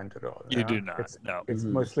porcelain friend at all. You do not. It's, No. it's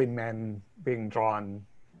mostly men being drawn.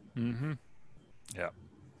 Mm-hmm. Yeah.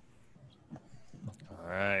 All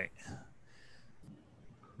right.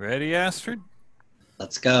 Ready, Astrid?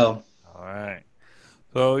 Let's go. All right.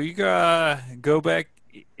 So you go back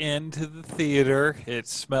into the theater. It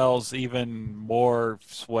smells even more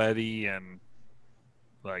sweaty and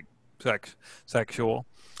like sexual.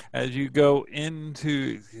 As you go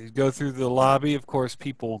through the lobby, of course,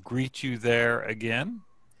 people greet you there again.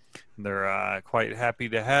 They're quite happy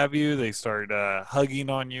to have you. They start hugging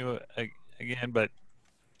on you again, but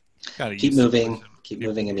kind of Keep moving. Keep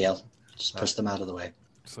moving, Emil. Just push them out of the way.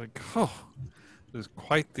 It's like, oh, this is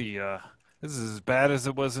quite the. This is as bad as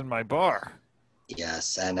it was in my bar.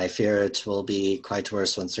 Yes, and I fear it will be quite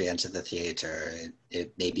worse once we enter the theater.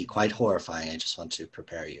 It may be quite horrifying. I just want to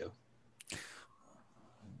prepare you.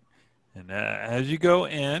 And as you go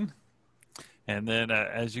in, And then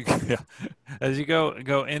as you as you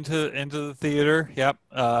go into the theater, yep,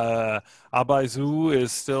 Abaizu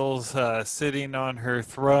is still sitting on her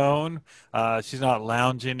throne. She's not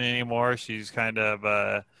lounging anymore. She's kind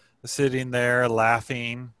of sitting there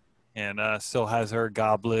laughing, and still has her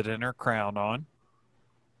goblet and her crown on.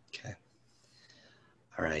 Okay.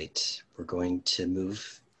 All right. We're going to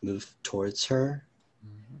move towards her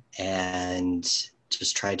and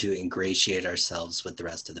just try to ingratiate ourselves with the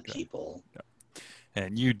rest of the people.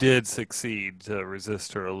 And you did succeed to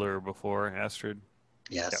resist her allure before, Astrid.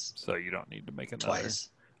 Yes. Yep, so you don't need to make another.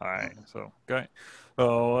 Twice. All right. So okay.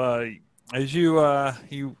 So as you're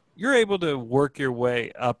able to work your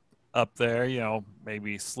way up there, you know,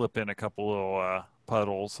 maybe slip in a couple little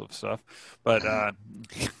puddles of stuff, but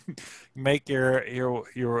make your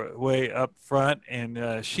way up front,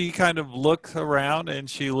 and she kind of looks around and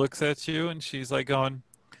she looks at you and she's like going,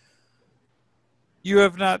 "You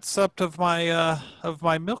have not supped of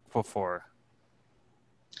my milk before."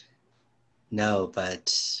 No,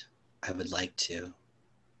 but I would like to.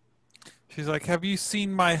 She's like, "Have you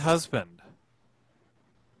seen my husband?"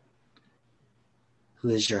 Who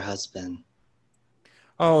is your husband?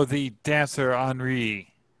 Oh, the dancer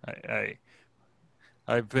Henri.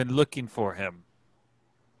 I've been looking for him.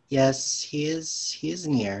 Yes, he is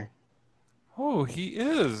near. Oh, he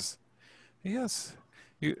is. Yes.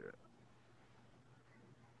 You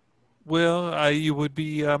would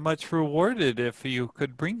be much rewarded if you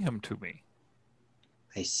could bring him to me.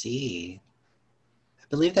 I see. I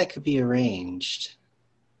believe that could be arranged.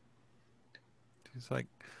 She's like,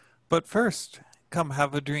 "But first, come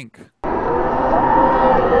have a drink."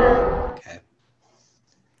 Okay.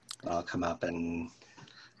 I'll come up and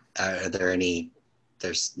are there any?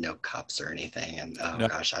 There's no cups or anything, and No.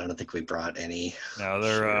 Gosh, I don't think we brought any. No,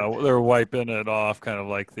 they're wiping it off, kind of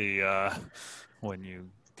like the when you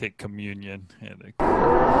take communion, and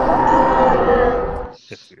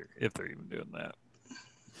if they're even doing that.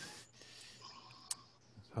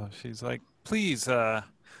 So she's like, "Please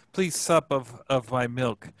sup of my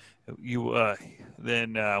milk. You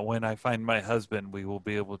then when I find my husband, we will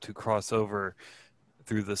be able to cross over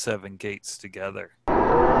through the 7 gates together."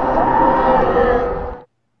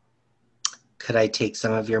 Could I take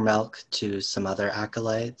some of your milk to some other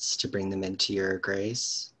acolytes to bring them into your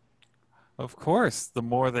grace? Of course, the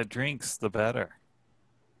more that drinks, the better.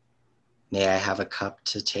 May I have a cup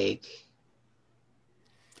to take?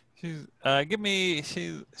 She's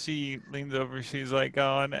she leans over. She's like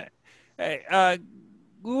going, "Hey,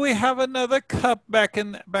 do we have another cup back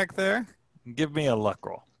there? Give me a luck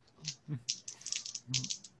roll."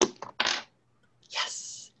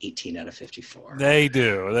 Yes, 18 out of 54. They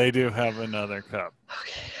do have another cup.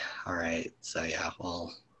 Okay, all right. So yeah,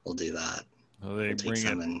 we'll do that. So they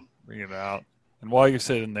We'll bring it out, and while you're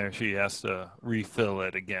sitting there, she has to refill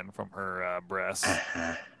it again from her breast.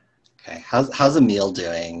 Okay, how's Emil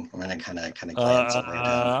doing? I'm gonna kind of glance over at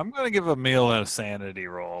him. I'm gonna give Emil a sanity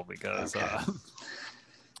roll because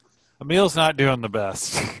Emil's not doing the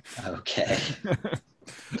best. Okay.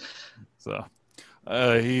 So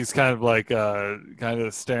he's kind of like kind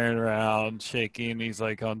of staring around, shaking. He's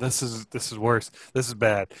like, "Oh, this is worse. This is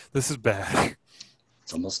bad. This is bad."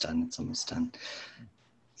 It's almost done. It's almost done.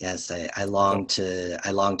 Yes, I long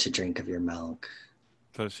to drink of your milk.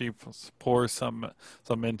 So she pours some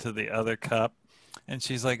into the other cup, and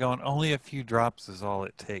she's like, "Going, only a few drops is all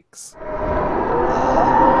it takes."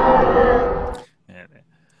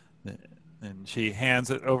 And she hands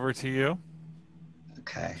it over to you.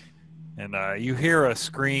 Okay. And you hear a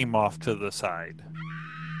scream off to the side.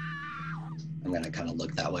 I'm gonna kind of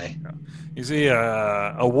look that way. You see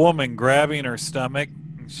a woman grabbing her stomach.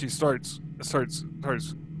 And she starts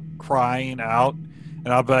crying out, and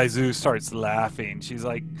Abaizu starts laughing. She's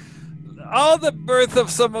like, "Oh, the birth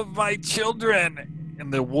of some of my children!"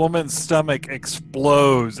 And the woman's stomach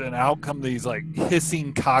explodes, and out come these like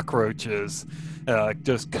hissing cockroaches,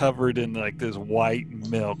 just covered in like this white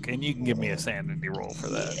milk. And you can give me a sanity roll for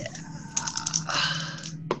that. Yeah.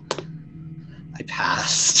 I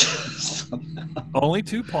passed. Only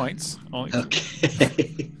 2 points.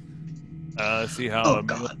 Okay. See how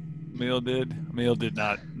Emil did. Emil did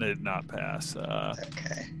not pass.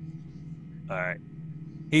 Okay. All right.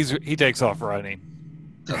 He takes off running.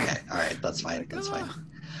 Okay. All right. That's fine. That's fine.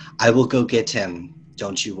 I will go get him.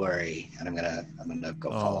 Don't you worry. And I'm gonna go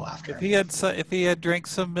follow after him. If he had drank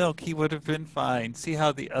some milk, he would have been fine. See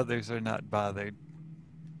how the others are not bothered.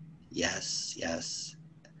 Yes. Yes.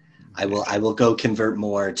 I will go convert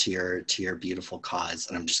more to your beautiful cause,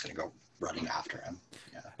 and I'm just gonna go running after him.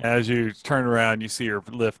 Yeah. As you turn around, you see her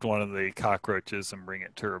lift one of the cockroaches and bring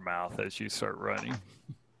it to her mouth as you start running.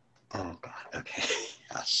 Oh God. Okay.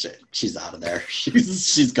 Ah, shit. She's out of there.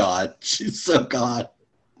 She's gone. She's so gone.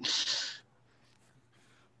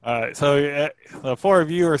 All right, so the four of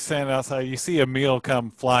you are standing outside. You see Emil come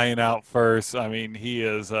flying out first. I mean, he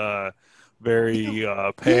is very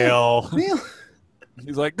pale. Neil,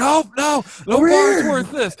 He's like, no over bar is here."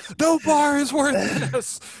 worth this. No bar is worth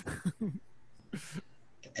this.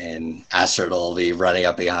 And Astrid will be running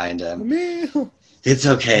up behind him. Neil. It's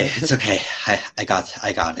okay. It's okay. I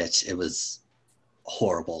got it. It was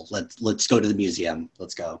horrible. Let's go to the museum.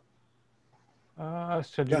 Let's go. So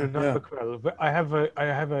you did not look well. But I have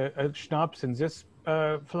a schnapps in this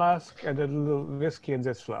flask and a little whiskey in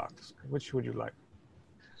this flask. Which would you like?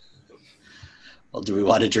 Well, do we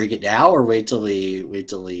want to drink it now or wait till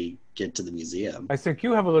we get to the museum? I think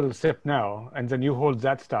you have a little sip now, and then you hold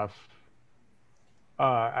that stuff.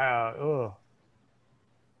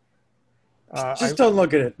 Just don't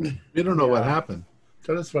look at it. We don't know what happened.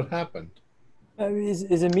 Tell us what happened.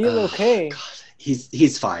 Is Emil okay? God.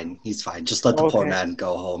 He's fine. He's fine. Just let the poor man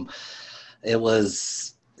go home. It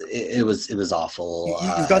was awful.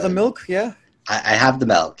 You've got the milk, yeah? I have the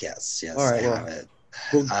milk. Yes. All right, I have it.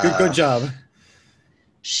 Well, good job.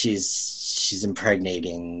 She's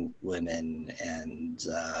impregnating women, and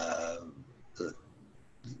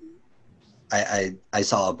I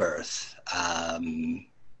saw a birth.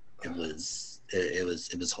 It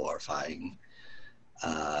was horrifying.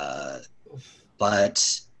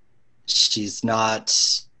 But she's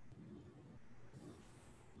not.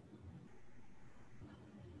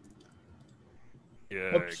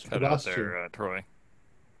 Yeah, Oops, cut we out lost there, Troy.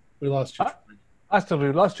 We lost you. Asta,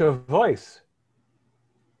 we lost your voice.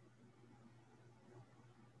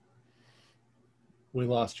 We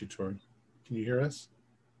lost you, Tori. Can you hear us?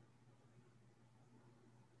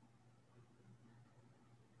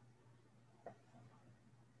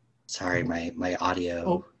 Sorry, my audio.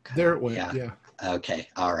 Oh, there it went. Yeah. Okay.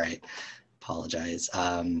 All right. Apologize.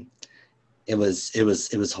 It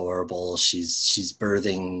was horrible. She's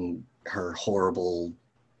birthing her horrible.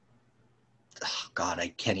 Oh God, I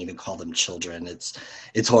can't even call them children. It's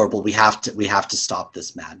horrible. We have to stop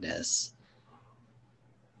this madness.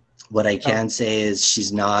 What I can say is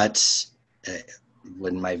she's not.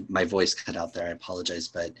 When my voice cut out there, I apologize,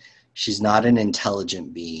 but she's not an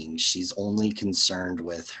intelligent being. She's only concerned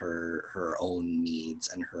with her own needs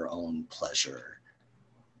and her own pleasure.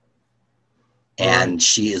 And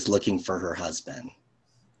she is looking for her husband.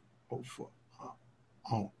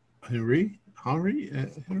 Henry?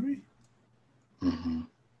 Mm-hmm.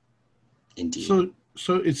 Indeed.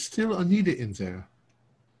 So it's still Anita in there.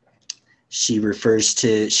 She refers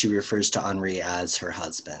to Henri as her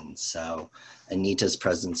husband. So Anita's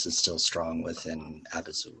presence is still strong within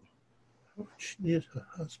Abazu. Why would she need her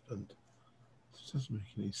husband? This doesn't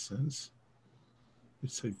make any sense.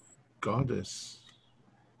 It's a goddess.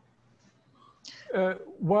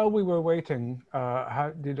 While we were waiting,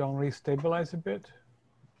 how did Henri stabilize a bit?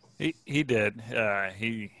 He did.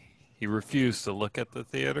 He refused to look at the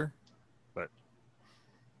theater, but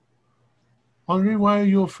Henri, why are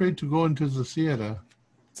you afraid to go into the theater?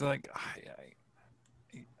 it's like I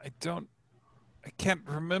can't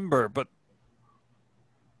remember, but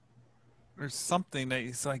there's something that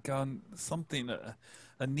he's like on something.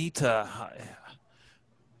 Anita,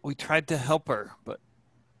 we tried to help her, but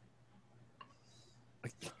I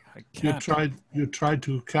can't. You tried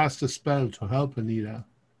to cast a spell to help Anita,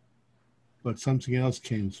 but something else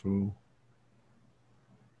came through.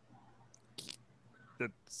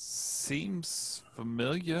 It seems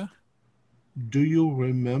familiar. Do you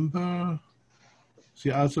remember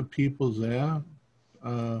the other people there?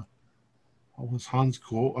 Was Hans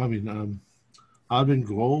Groh? Alvin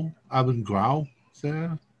Grau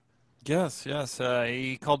there? Yes.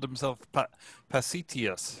 He called himself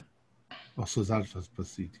Pasitius. Oh, so that was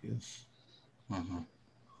Pasitius. Mm-hmm.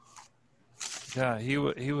 Yeah, he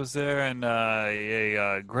was there, and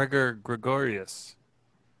Gregor Gregorius.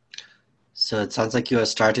 So it sounds like you are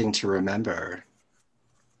starting to remember.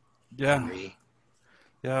 Yeah. Henri.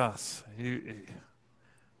 Yes.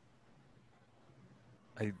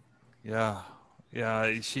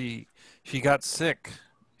 She got sick.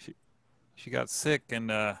 She got sick,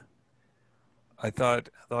 and I thought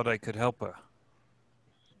I could help her.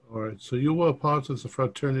 All right. So you were part of the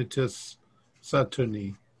Fraternitas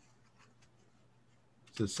Saturni,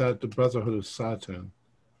 the Brotherhood of Saturn.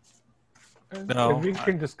 No, If we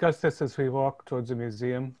can discuss this as we walk towards the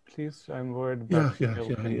museum, please. I'm worried about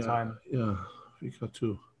time. Yeah. We got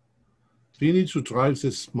to. We need to drive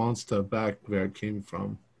this monster back where it came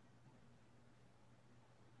from.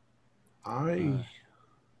 I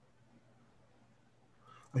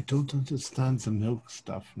I don't understand the milk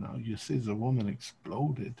stuff now. You say the woman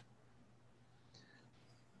exploded.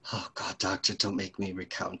 Oh, God, Doctor, don't make me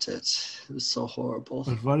recount it. It was so horrible.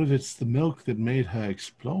 But what if it's the milk that made her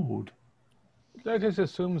explode? Let us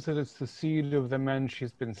assume that it's the seed of the man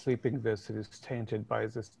she's been sleeping with that is tainted by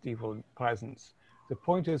this evil presence. The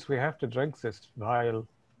point is we have to drink this vile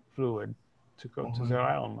fluid to go to the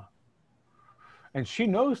realm. And she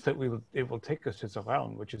knows that it will take us to the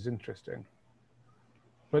realm, which is interesting.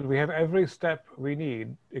 But we have every step we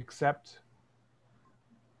need except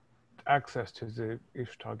access to the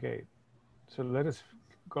Ishtar Gate. So let us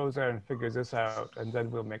go there and figure this out, and then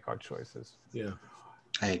we'll make our choices. Yeah.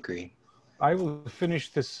 I agree. I will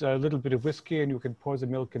finish this little bit of whiskey, and you can pour the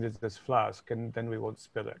milk into this flask, and then we won't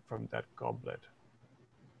spill it from that goblet.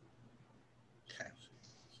 Okay.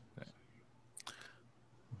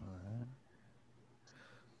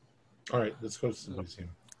 All right, let's go to the museum.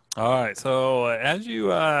 All right, so as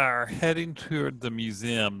you are heading toward the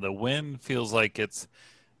museum, the wind feels like it's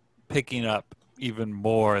picking up even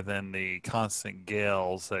more than the constant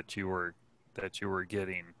gales that you were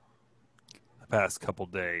getting the past couple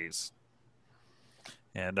days.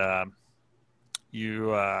 And how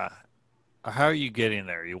are you getting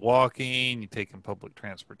there? Are you walking? You taking public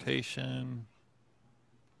transportation?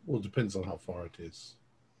 Well, it depends on how far it is.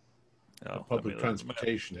 Oh, Public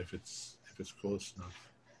transportation, if it's close enough.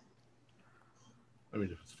 I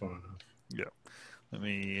mean, if it's far enough. Yeah. Let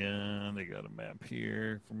me, they got a map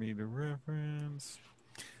here for me to reference.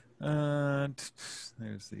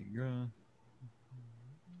 There's the,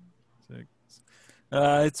 6.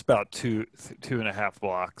 It's about 2.5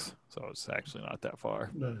 blocks. So it's actually not that far.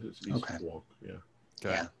 No, it's easy to walk, yeah.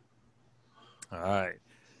 Okay. Yeah. All right.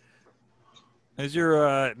 As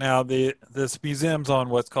you're, now this museum's on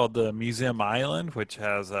what's called the Museum Island, which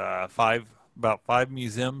has about 5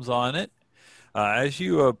 museums on it. As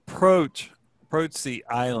you approach the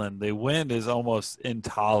island, the wind is almost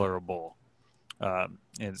intolerable.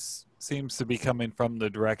 It seems to be coming from the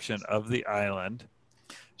direction of the island.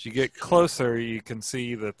 As you get closer, you can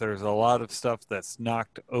see that there's a lot of stuff that's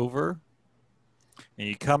knocked over. And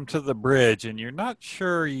you come to the bridge, and you're not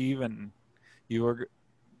sure if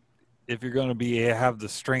you're going to have the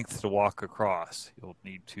strength to walk across. You'll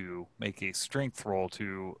need to make a strength roll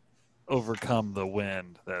to overcome the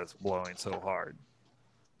wind that's blowing so hard.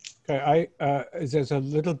 Okay, there's a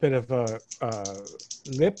little bit of a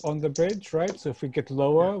lip on the bridge, right? So if we get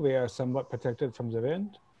lower, we are somewhat protected from the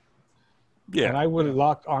wind. Yeah. And I will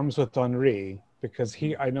lock arms with Henri because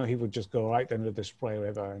I know he would just go right under the spray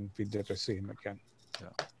river and we'd never see him again. Yeah.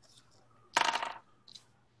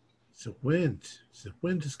 The wind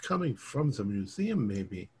is coming from the museum,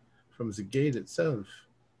 maybe from the gate itself.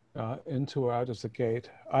 Into or out of the gate.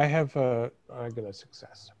 I have a regular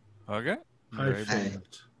success. Okay.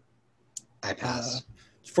 I pass.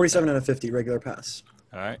 47 out of 50, regular pass.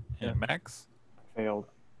 All right. And Max? Failed.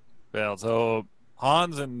 So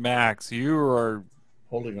Hans and Max, you are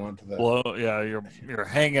Holding on to that. you're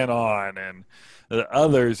hanging on, and the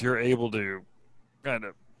others you're able to kind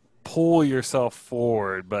of pull yourself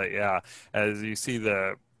forward. But yeah, as you see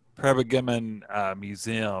the Prebegimen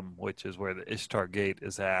Museum, which is where the Ishtar Gate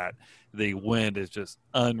is at, the wind is just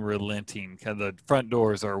unrelenting. The front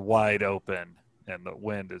doors are wide open, and the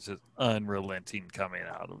wind is just unrelenting coming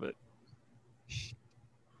out of it.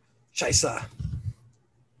 Scheisse.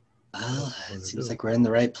 Well, it seems like we're in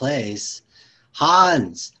the right place.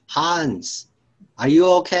 Hans, are you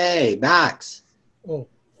okay? Max. Oh.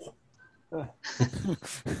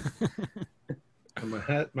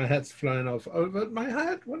 My hat's flying off. Oh, but my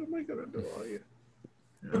hat! What am I gonna do?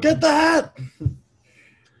 Get the hat.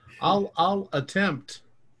 I'll attempt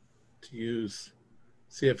to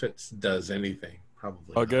see if it does anything.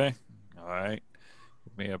 Probably. Okay. All right.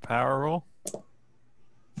 Give me a power roll.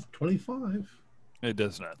 25. It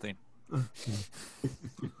does nothing.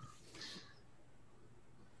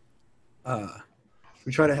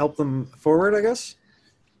 We try to help them forward, I guess.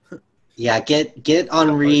 Yeah, get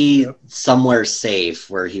Henri somewhere safe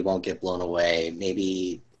where he won't get blown away.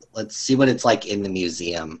 Maybe let's see what it's like in the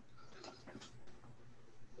museum.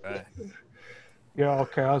 Okay. Yeah,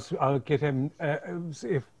 okay. I'll get him.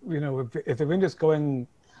 If the wind is going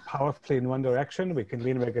powerfully in one direction, we can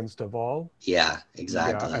lean him against a wall. Yeah,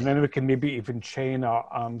 exactly. Yeah, and then we can maybe even chain our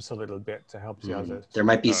arms a little bit to help the others. There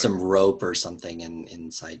might be some rope or something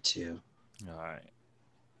inside too. All right.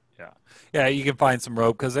 Yeah, you can find some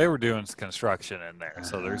rope because they were doing construction in there.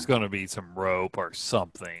 So there's going to be some rope or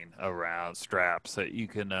something around, straps that you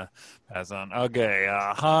can pass on. Okay,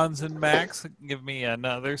 Hans and Max, give me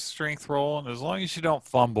another strength roll, and as long as you don't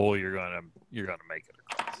fumble, you're gonna make it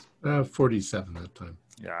across. 47 that time.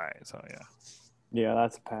 Yeah. All right. So yeah. Yeah,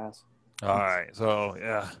 that's a pass. All right. So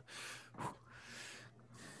yeah.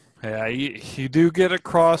 Yeah, you do get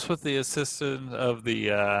across with the assistance of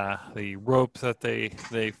the ropes that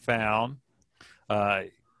they found.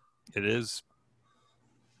 It is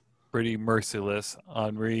pretty merciless.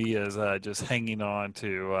 Henri is just hanging on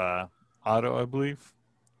to Otto, I believe.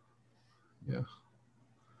 Yeah.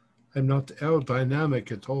 I'm not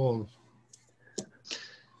aerodynamic at all.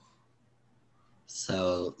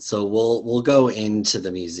 So we'll go into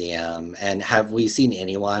the museum. And have we seen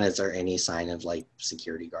anyone? Is there any sign of like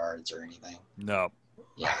security guards or anything? No.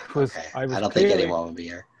 Yeah. was- Okay. I was I don't think clearly- anyone would be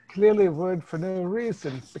here. Clearly a word for no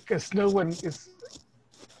reason, because no one is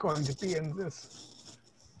going to be in this.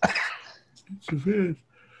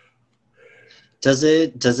 Does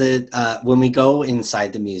it when we go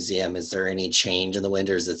inside the museum, is there any change in the wind,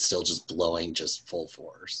 or is it still just blowing just full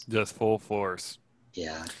force? Just full force.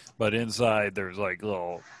 Yeah. But inside there's like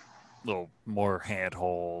little more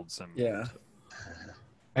handholds and Yeah.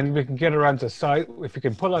 And we can get around the side. If we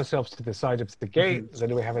can pull ourselves to the side of the gate,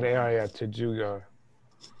 then we have an area to do your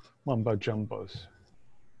mumbo jumbos.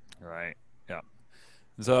 Right. Yeah.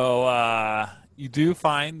 So you do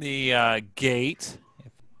find the gate.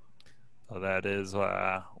 So that is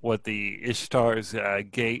what the Ishtar's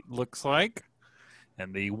gate looks like.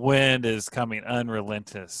 And the wind is coming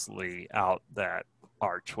unrelentlessly out that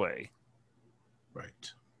archway.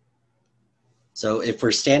 Right. So if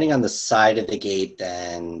we're standing on the side of the gate,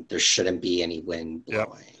 then there shouldn't be any wind Yep.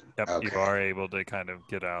 blowing. Yep, Okay. you are able to kind of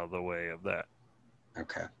get out of the way of that.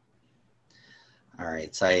 Okay. All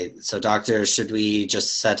right. So doctor, should we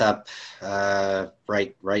just set up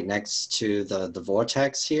right next to the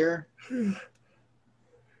vortex here?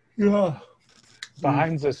 Yeah.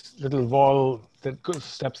 Behind this little wall that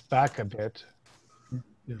steps back a bit.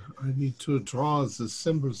 Yeah. I need to draw the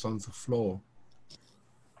symbols on the floor.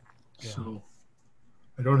 Yeah. So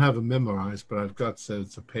I don't have it memorized, but I've got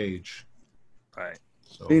it's a page. Right.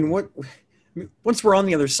 So I mean, once we're on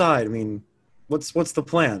the other side, I mean, what's the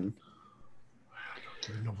plan? I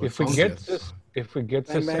don't know If what's we on get the this, if we get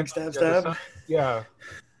Bang, this, bang, stab, stab. Yeah,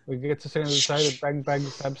 we get to the other side of bang bang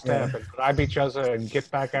stab stab and grab each other and get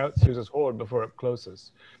back out through this horde before it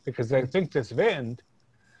closes, because they think this wind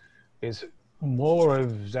is more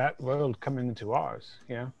of that world coming into ours.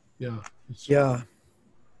 Yeah. Yeah. It's Yeah. not-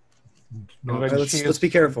 And when All right, let's be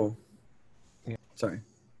careful. Yeah. Sorry.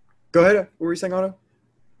 Go ahead. What were you saying, Otto?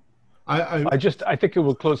 I I think it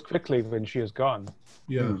will close quickly when she is gone.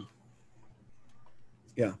 yeah.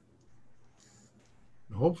 Yeah.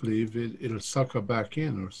 Hopefully, it'll suck her back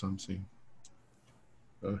in or something.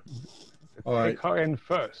 All right. Take her in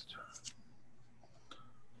first.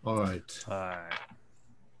 All right. All right.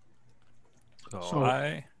 So,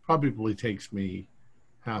 So- Probably takes me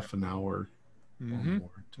half an hour or Mhm.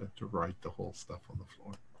 more to write the whole stuff on the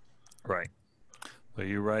floor. Right. So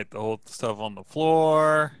you write the whole stuff on the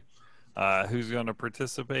floor. Who's going to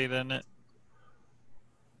participate in it?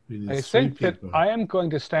 We need I three think that people. I am going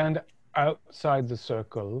to stand outside the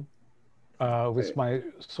circle with my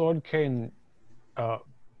sword cane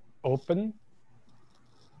open,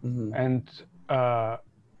 Mm-hmm. and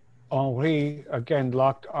Henri again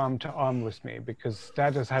locked arm to arm with me, because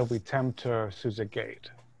that is how we tempt her through the gate.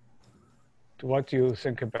 What do you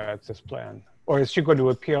think about this plan? Or is she going to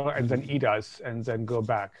appear and then eat us and then go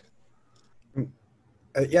back?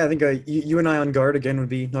 Yeah, I think you and I on guard again would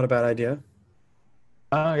be not a bad idea.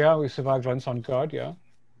 Yeah, we survived once on guard, yeah.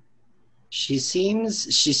 She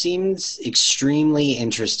seems extremely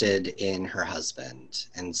interested in her husband,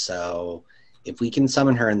 and so if we can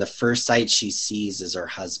summon her and the first sight she sees is her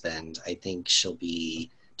husband, I think she'll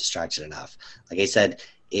be distracted enough. Like I said,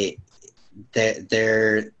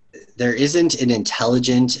 there isn't an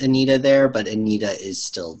intelligent Anita there, but Anita is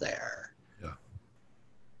still there. Yeah.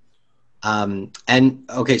 And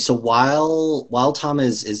okay, so while Tom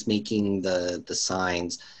is making the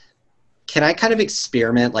signs, can I kind of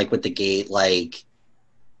experiment like with the gate? Like,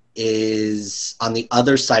 is on the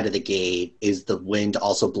other side of the gate, is the wind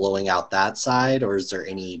also blowing out that side, or is there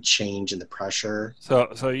any change in the pressure?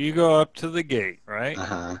 So you go up to the gate, right?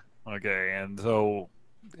 Uh-huh. Okay, and so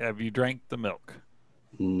have you drank the milk?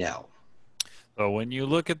 No. So when you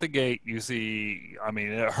look at the gate, you see, I mean,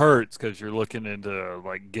 it hurts because you're looking into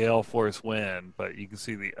like gale force wind, but you can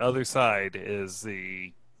see the other side is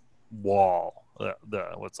the wall, the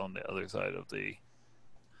what's on the other side of the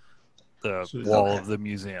wall Okay. of the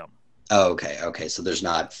museum. Oh, okay. So there's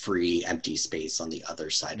not free empty space on the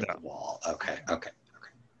other side of No. the wall. Okay.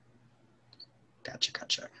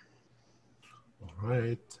 Gotcha. All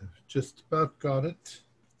right. Just about got it.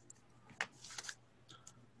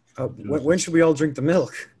 When should we all drink the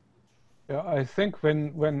milk? Yeah, I think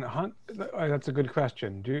when Hunt. That's a good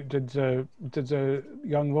question. Did the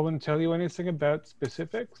young woman tell you anything about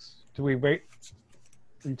specifics? Do we wait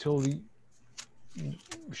until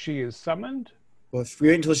she is summoned? Well, if we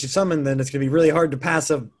wait until she's summoned, then it's going to be really hard to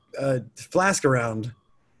pass a flask around.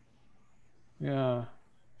 Yeah.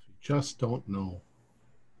 Just don't know.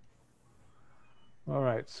 All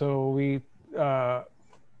right. So we. I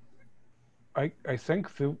think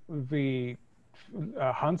the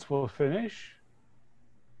Hans will finish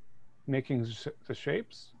making the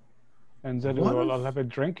shapes, and then What we'll if- all have a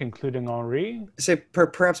drink, including Henri. Say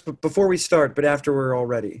perhaps before we start, but after we're all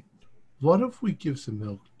ready. What if we give some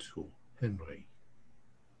milk to Henry?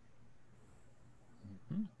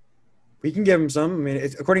 We can give him some. I mean,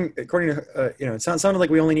 according to it sounded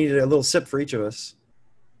like we only needed a little sip for each of us.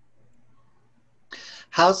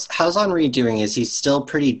 How's Henri doing? Is he still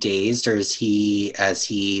pretty dazed, or has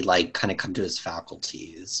he like kind of come to his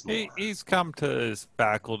faculties more? He's come to his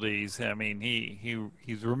faculties. I mean,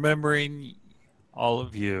 he's remembering all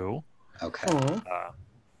of you. Okay.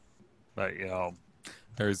 But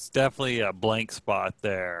there's definitely a blank spot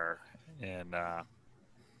there, and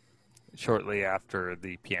shortly after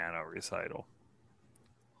the piano recital.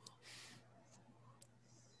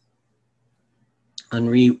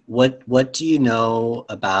 Henri, what do you know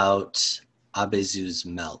about Abezu's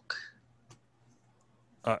milk?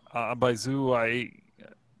 Abaizu,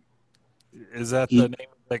 is that the name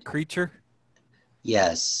of that creature?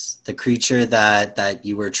 Yes, the creature that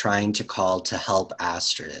you were trying to call to help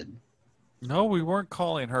Astrid. No, we weren't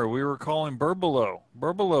calling her. We were calling Burbalo.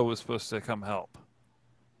 Burbalo was supposed to come help.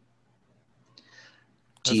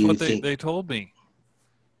 That's what they told me.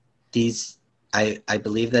 These, I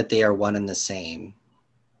believe that they are one and the same.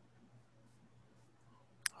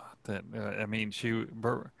 That I mean,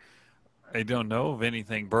 I don't know of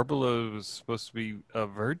anything. Burbalo was supposed to be a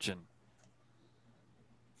virgin.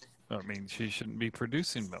 I mean, she shouldn't be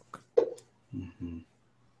producing milk. Mm-hmm.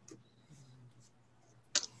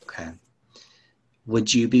 Okay.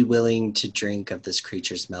 Would you be willing to drink of this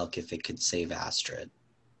creature's milk if it could save Astrid?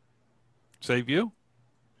 Save you?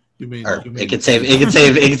 It could save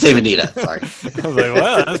Anita. Sorry. I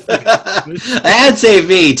was like, well, and save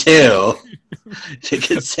me too. It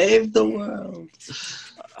could save the world.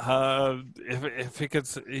 If it could,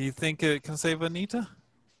 you think it can save Anita?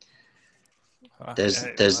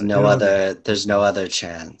 There's no other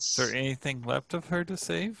chance. Is there anything left of her to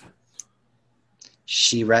save?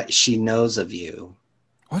 She knows of you.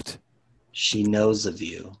 What? She knows of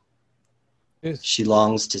you. Yes. She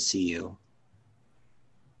longs to see you.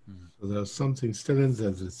 So there's something still in there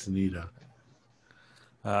that's Anita.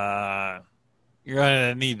 You're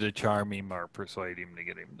gonna need to charm him or persuade him to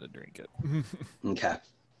get him to drink it. Okay.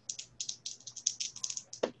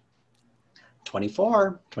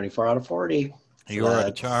 24 out of 40. You're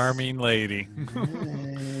a charming lady.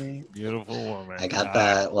 Beautiful woman. I got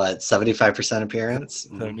that, 75% appearance?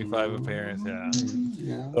 75 appearance,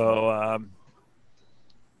 yeah. So,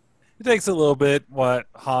 it takes a little bit what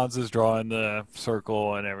Hans is drawing the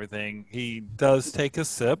circle and everything. He does take a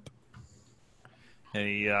sip. And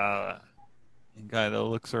he kind of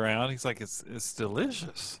looks around. He's like, it's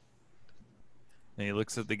delicious. And he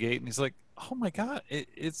looks at the gate and he's like, oh my God,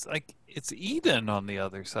 it's like, it's Eden on the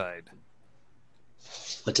other side.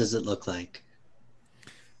 What does it look like?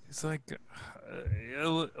 It's like,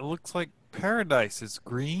 it looks like paradise. It's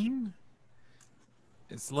green.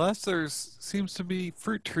 It's less. Seems to be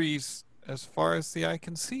fruit trees as far as the eye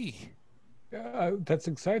can see. That's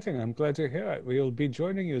exciting. I'm glad to hear it. We'll be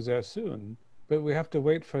joining you there soon, but we have to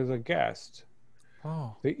wait for the guest.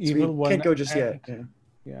 Oh, the evil one can't go just yet.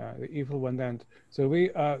 Yeah, the evil one. And so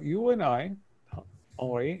you and I,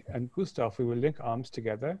 Henri and Gustav, we will link arms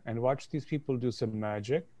together and watch these people do some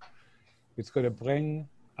magic. It's going to bring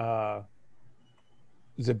the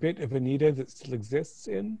bit of Anita that still exists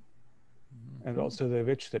in, and also the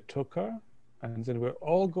witch that took her, and then we'll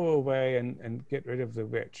all go away and get rid of the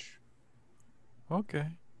witch. okay.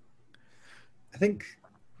 I think.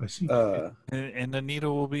 I see. And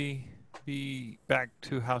Anita will be back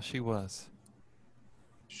to how she was.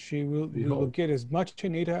 We will get as much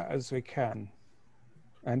Anita as we can,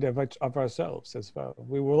 and of ourselves as well.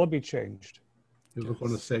 We will all be changed. You were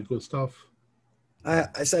going to say Gustav?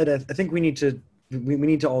 I said I think we need to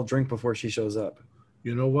all drink before she shows up.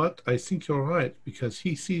 You know what? I think you're right, because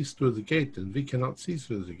he sees through the gate and we cannot see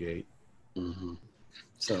through the gate. Mm-hmm.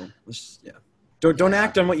 So don't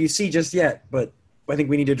act on what you see just yet, but I think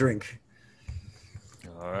we need to drink.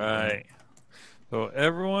 All right. So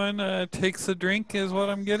everyone takes a drink is what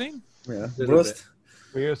I'm getting? Yeah. Little Prost.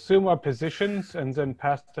 We assume our positions and then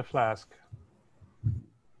pass the flask.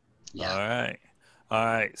 Yeah. All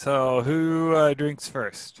right. So who drinks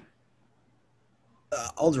first?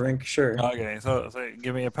 I'll drink, sure. Okay. So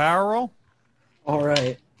give me a power roll. All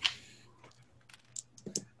right.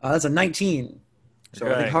 That's a 19. So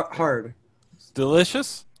I think Okay. hard. It's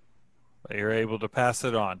delicious, but you're able to pass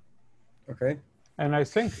it on. Okay. And I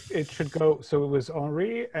think it should go, so it was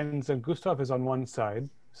Henri and then Gustav is on one side.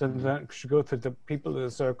 So then it should go to the people in the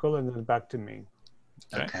circle and then back to me.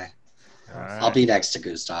 Okay. All right. I'll be next to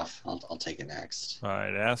Gustav. I'll take it next. All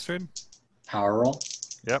right, Astrid. Power roll.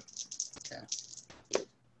 Yep. Okay.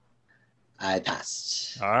 I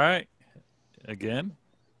passed. All right. Again,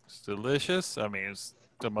 it's delicious. I mean, it's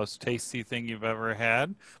the most tasty thing you've ever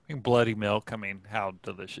had. I mean, bloody milk. I mean, how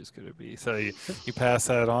delicious could it be? So you pass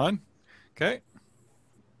that on. Okay.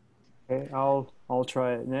 Okay, I'll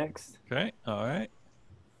try it next. Okay. All right.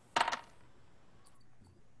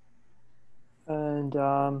 And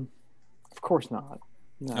of course not.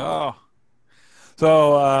 No. Oh.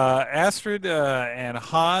 So Astrid and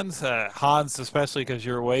Hans especially because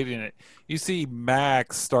you're waiting it. You see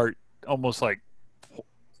Max start almost like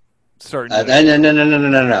starting. No.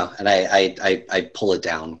 And I pull it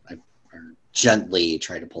down. I gently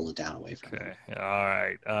try to pull it down away from him. Okay. All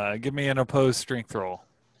right. Give me an opposed strength roll.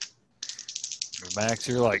 Max,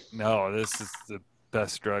 you're like, no, this is the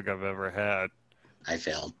best drug I've ever had. I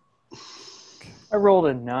failed. I rolled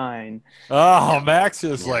a 9. Oh, Max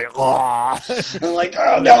is like, oh, I'm like,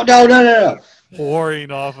 oh no.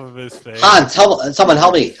 pouring off of his face. Hans, someone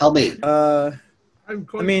help me. I'm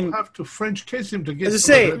going to have to French kiss him to get. As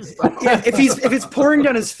I say, if it's pouring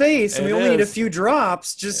down his face and we only need a few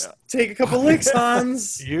drops, just take a couple licks,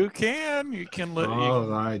 Hans. You can. All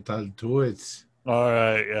right, I'll do it. All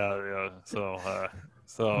right, yeah. So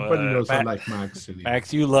Nobody knows I like Max. Anymore.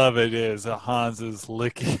 Max, you love it. Is Hans is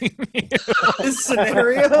licking you. This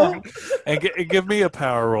scenario. And give me a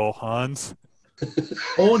power roll, Hans.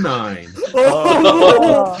 09.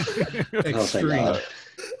 Oh, Extreme.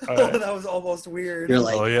 Oh, that was almost weird. You're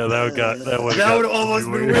like, Oh yeah, that would almost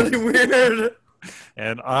been really weird.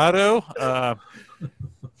 And Otto,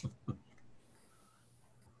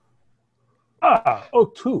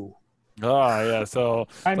 2. oh yeah, so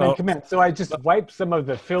I'm in command, so I just wipe some of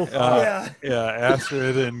the filth off. Yeah.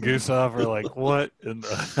 Astrid and Gustav are like, what in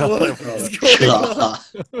the hell? What is going on?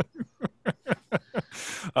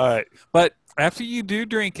 All right, but after you do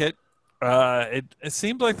drink it, it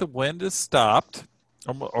seems like the wind has stopped,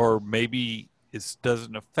 or maybe it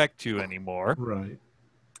doesn't affect you anymore. Right.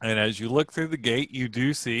 And as you look through the gate, you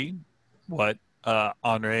do see what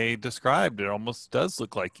Henri described. It almost does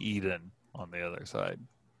look like Eden on the other side.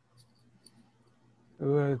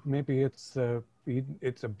 Maybe it's the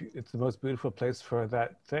most beautiful place for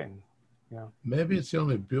that thing. Yeah. Maybe it's the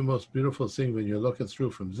only most beautiful thing when you're looking through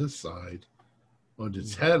from this side, on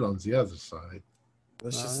its head on the other side.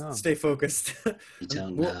 Let's just stay focused. You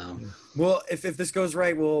don't know. Well, if this goes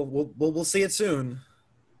right, we'll see it soon.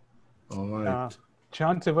 All right.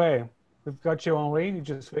 Chant away. We've got you on way. You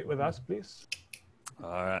just wait with us, please. All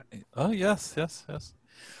right. Oh yes.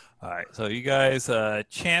 All right, so you guys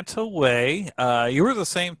chant away. You were the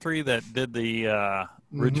same 3 that did the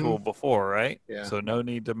ritual before, right? Yeah. So no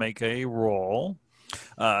need to make a roll.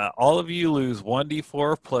 All of you lose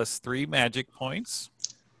 1d4 plus 3 magic points.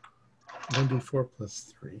 1d4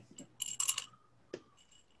 plus 3.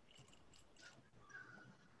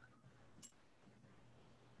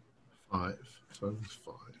 5. So it was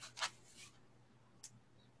 5.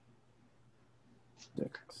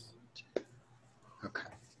 6. Okay.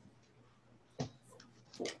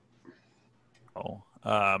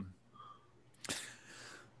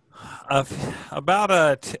 About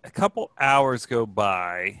a couple hours go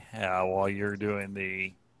by while you're doing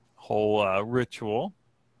the whole ritual.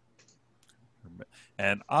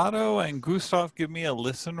 And Otto and Gustav, give me a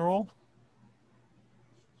listen roll.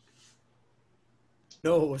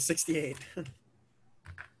 No, 68.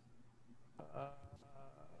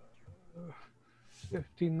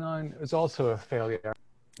 59 is also a failure.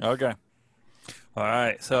 Okay. All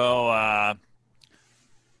right. So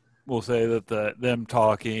we'll say that them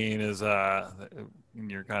talking is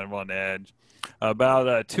you're kind of on edge.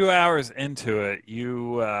 About 2 hours into it,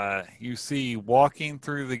 you see walking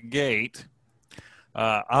through the gate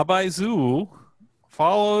Abaizu,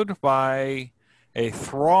 followed by a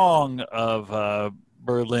throng of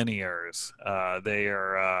Berliniers. They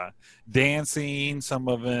are dancing. Some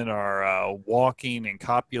of them are walking and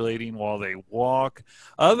copulating while they walk.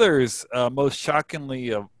 Others, most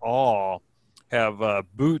shockingly of all, have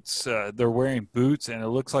boots. They're wearing boots, and it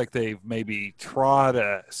looks like they've maybe trod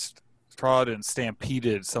trod and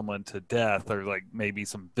stampeded someone to death, or like maybe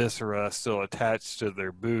some viscera still attached to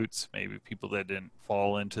their boots, maybe people that didn't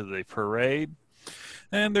fall into the parade.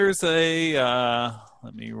 And there's a,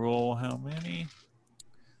 let me roll how many.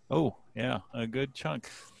 Oh, yeah, a good chunk.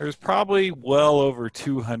 There's probably well over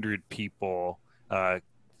 200 people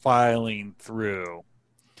filing through.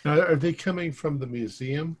 Now, are they coming from the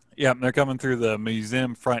museum? Yeah, they're coming through the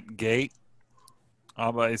museum front gate.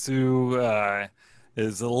 Abaizu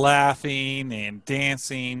is laughing and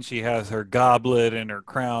dancing. She has her goblet and her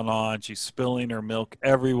crown on. She's spilling her milk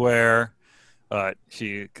everywhere.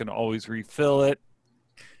 She can always refill it.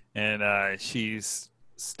 And she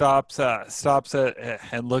stops at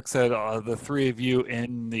and looks at the three of you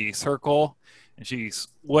in the circle. And she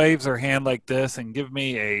waves her hand like this and give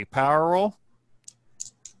me a power roll.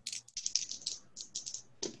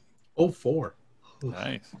 04.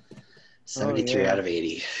 Nice. 73 out of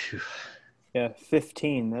 80. Yeah,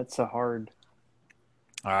 15. That's a hard.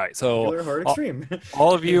 All right, so Hard extreme.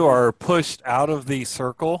 all of you are pushed out of the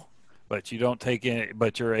circle, but you don't take any.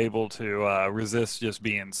 But you're able to resist just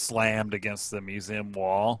being slammed against the museum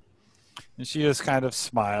wall. And she just kind of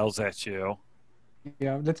smiles at you.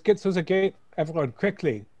 Yeah, let's get through the gate, everyone,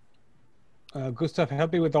 quickly. Gustav,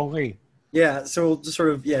 help me with Henri. Yeah, so we'll just sort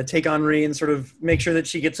of take Henri and sort of make sure that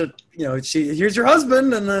she gets a here's your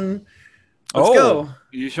husband, and then let's go.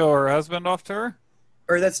 You show her husband off to her?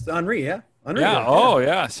 Or that's Henri, yeah. Henri, Yeah. Oh,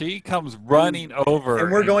 yeah. She comes running over, and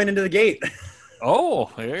we're going into the gate. Oh,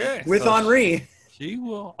 yeah. With Henri. She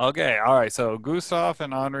will. Okay. All right. So Gustav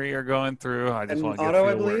and Henri are going through. I just And want to get Otto,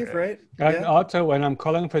 I believe, right? And Otto, and I'm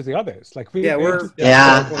calling for the others. Like we. Astrid's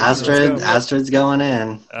going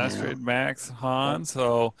in. Astrid, Max, Han.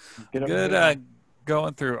 So Get up good. there.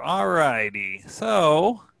 Going through. All righty.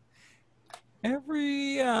 So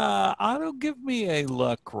every Otto, give me a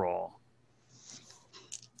luck roll.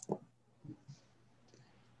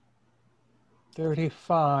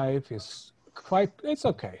 35 is quite. It's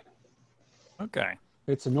okay. Okay.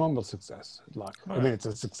 It's a normal success. Luck. I mean, it's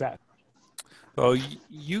a success. So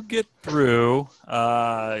you get through,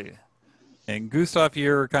 and Gustav,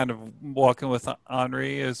 you're kind of walking with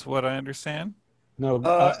Henri, is what I understand. No,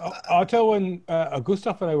 Otto and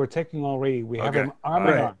Gustav and I were taking Henri. We have him arm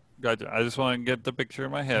in arm. Gotcha. I just want to get the picture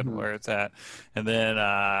in my head where it's at, and then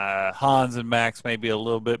Hans and Max may be a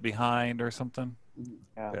little bit behind or something.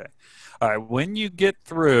 Yeah. Okay. All right. When you get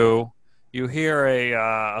through, you hear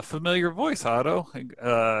a familiar voice, Otto.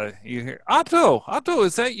 You hear, Otto,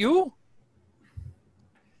 is that you?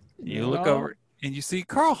 You look over and you see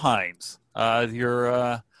Karl Heinz,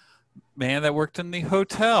 your man that worked in the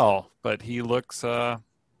hotel, but he looks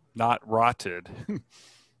not rotted.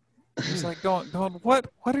 He's like going, what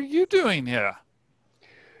are you doing here?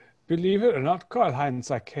 Believe it or not, Karl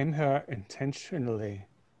Heinz, I came here intentionally.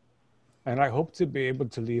 And I hope to be able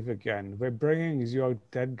to leave again. We're bringing your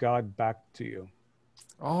dead god back to you.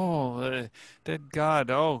 Oh, dead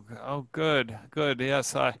god. Oh, good.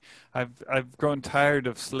 Yes, I've grown tired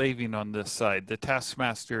of slaving on this side. The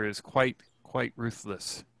taskmaster is quite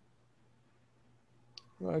ruthless.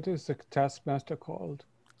 What is the taskmaster called?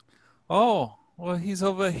 Oh, well, he's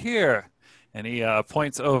over here. And he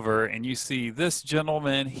points over, and you see this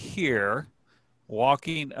gentleman here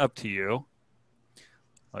walking up to you.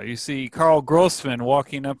 You see Carl Grossman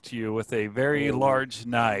walking up to you with a very large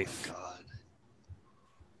knife.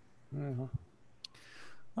 Uh-huh.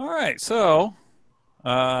 All right, so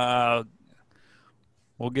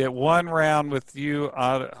we'll get one round with you,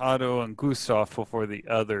 Otto and Gustav, before the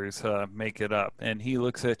others make it up. And he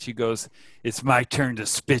looks at you, goes, "It's my turn to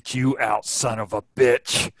spit you out, son of a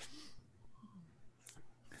bitch."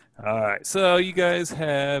 All right, so you guys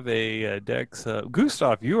have a dex.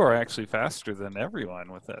 Gustav, you are actually faster than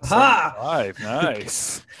everyone with that. 75.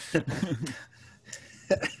 Nice.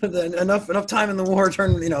 enough time in the war.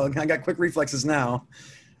 I got quick reflexes now,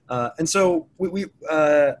 and so we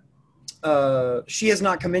she has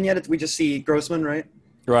not come in yet. We just see Grossman, right?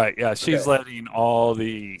 Right, yeah, she's letting all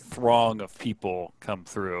the throng of people come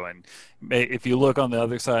through, and if you look on the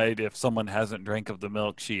other side, if someone hasn't drank of the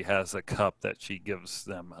milk, she has a cup that she gives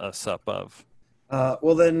them a sup of.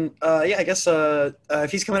 Well then, I guess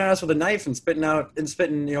if he's coming at us with a knife and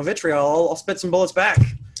spitting vitriol, I'll spit some bullets back.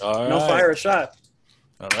 All right. I'll fire a shot.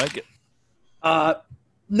 I like it.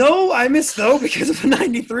 No, I missed though because of a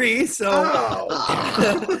 93. So.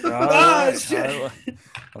 Right.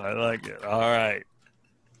 I like it.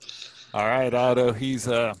 All right, Otto. He's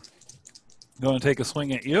going to take a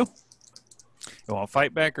swing at you. You want to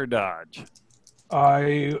fight back or dodge?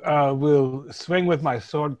 I will swing with my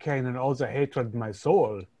sword cane and all the hatred in my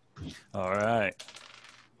soul. All right.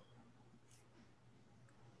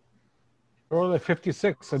 Roll a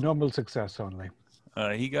 56, a normal success only.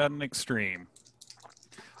 He got an extreme.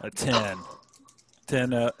 A 10.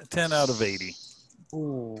 10 out of 80.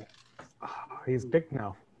 Ooh. He's big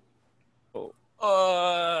now.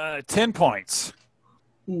 10 points.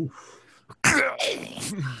 Oof.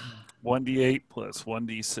 1d8 plus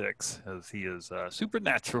 1d6, as he is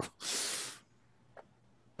supernatural.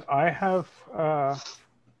 I have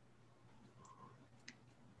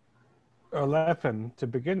 11 to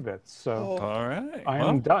begin with, so All right. I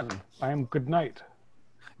am done. I am good night.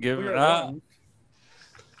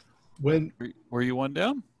 When Were you one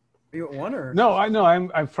down? Are you at 1 or? No,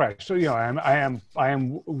 I'm fresh. So I am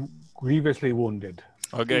grievously wounded.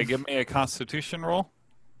 Okay, give me a Constitution roll.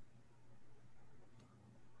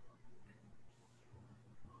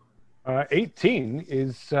 18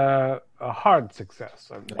 is a hard success.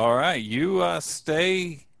 All right, you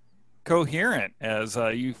stay coherent as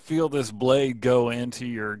you feel this blade go into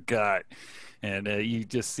your gut, and you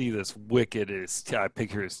just see this wicked. I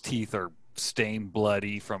picture his teeth are stained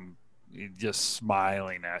bloody from just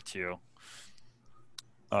smiling at you.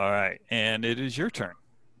 All right, and it is your turn.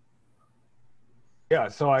 Yeah,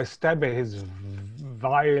 so I stab at his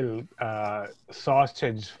vile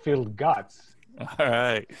sausage-filled guts. All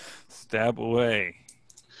right, stab away.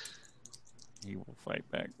 He will fight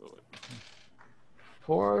back with it.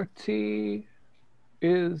 40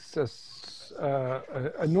 is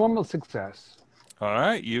a normal success. All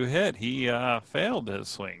right, you hit. He failed his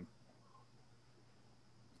swing.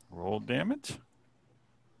 Roll damage.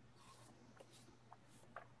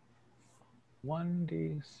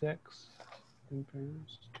 1d6.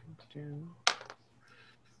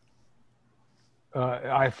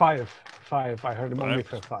 I 5. I heard him only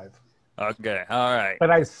for 5. Okay, all right.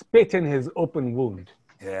 But I spit in his open wound.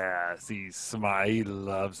 Yeah, he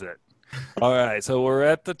loves it. All right, so we're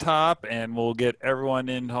at the top, and we'll get everyone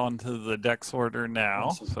in onto the dex order now.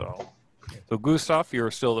 So Gustav,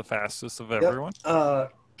 you're still the fastest of everyone.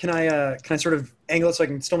 Can I sort of angle it so I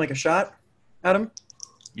can still make a shot at him?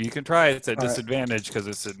 You can try it. It's at All right. disadvantage because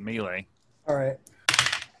it's in melee. All right.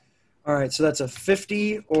 So that's a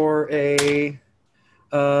 50 or a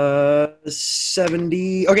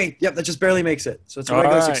 70. Okay, yep, that just barely makes it. So it's a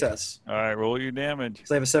regular success. All right, roll your damage.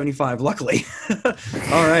 Because I have a 75, luckily.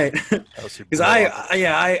 All right. Because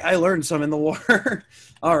I learned some in the war.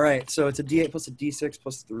 All right, so it's a D8 plus a D6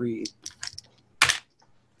 plus 3.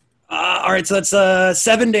 All right, so that's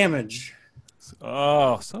 7 damage.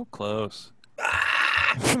 Oh, so close.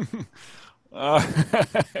 All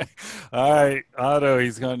right, Otto,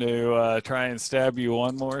 he's going to try and stab you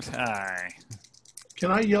one more time.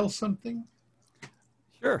 can I yell something?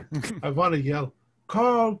 Sure. I want to yell,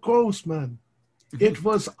 Carl Grossman, it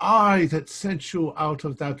was I that sent you out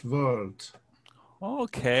of that world.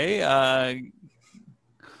 Okay.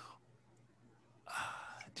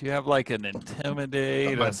 Do you have like an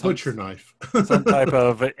intimidate? My butcher knife. Some type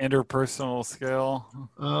of interpersonal skill?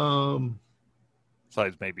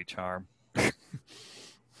 Besides maybe charm. I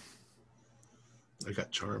got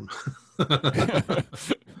charm.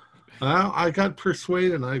 Well, I got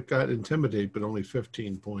persuade and I got intimidate, but only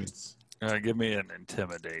 15 points. Give me an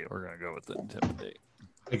intimidate. We're going to go with the intimidate.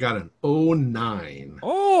 I got an 09.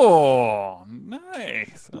 Oh,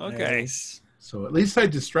 nice. Okay. Nice. So at least I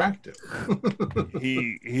distract him.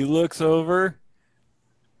 He looks over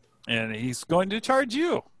and he's going to charge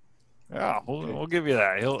you. Yeah, we'll give you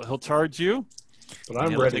that. He'll charge you. But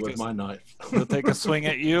I'm ready with my knife. He'll take a swing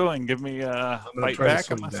at you and give me a fight back.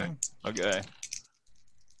 Okay.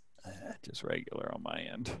 Just regular on my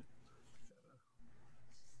end.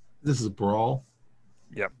 This is a brawl.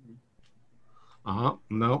 Yep.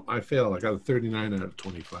 No, I failed. I got a 39 out of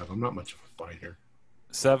 25. I'm not much of a fighter.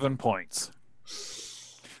 7 points.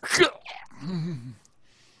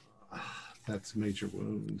 That's a major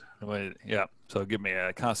wound. Yeah. So give me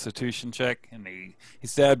a constitution check. And he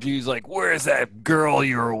stabbed you. He's like, where's that girl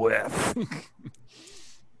you're with?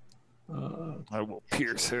 I will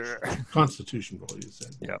pierce her. Constitution roll, you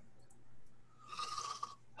said. Yep.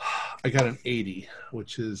 I got an 80,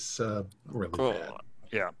 which is really bad.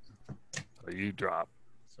 Yeah. So you drop.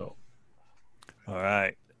 So. All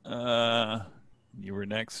right. You were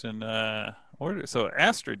next in order. So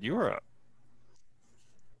Astrid, you were up.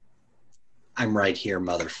 I'm right here,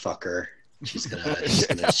 motherfucker. She's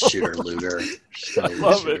gonna shoot her Luger. She's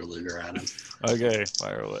gonna shoot her Luger at him. Okay,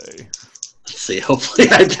 fire away. Let's see. Hopefully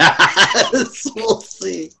I pass. We'll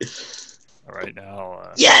see. All right,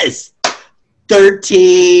 now. Yes!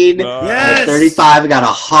 13. Yes! 35. I got a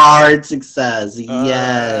hard success.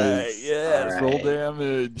 Yes. Yes. All Roll right.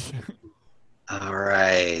 damage. All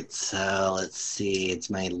right, so let's see. It's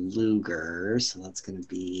my Luger, so that's going to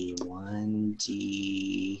be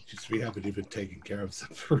 1d. Just we haven't even taken care of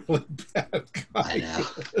some really bad guy. I know.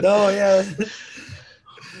 Oh, yeah.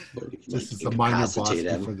 This is the minor boss Incapacitate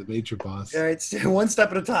him. before the major boss. All right, one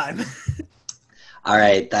step at a time. All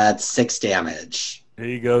right, that's 6 damage.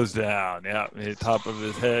 He goes down. Yeah, the top of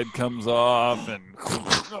his head comes off and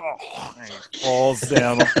he falls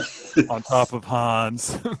down on top of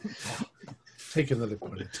Hans. Take another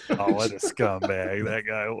point. Oh, what a scumbag that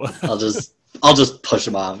guy was. I'll just push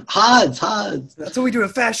him off. Hans. That's what we do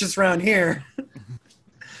at fascists around here.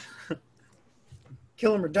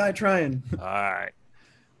 Kill him or die trying. All right.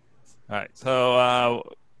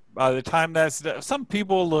 So by the time that's done, some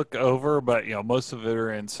people look over, but most of it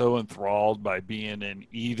are so enthralled by being in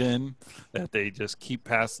Eden that they just keep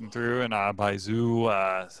passing through. And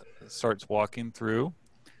Abaizu starts walking through.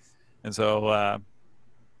 And so,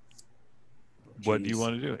 what do you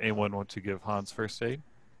want to do? Anyone want to give Hans first aid?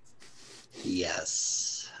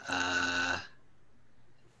 Yes. Yeah,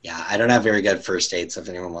 I don't have very good first aid, so if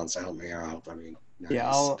anyone wants to help me out, that'd be nice. Yeah,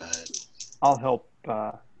 I'll help.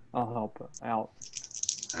 I'll help out.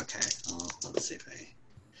 Okay. Let's see if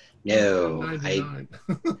No, 99.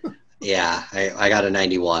 I got a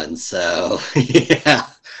 91, so yeah,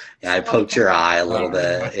 I poked your eye a little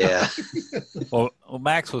bit. Yeah. Well,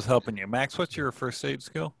 Max was helping you. Max, what's your first aid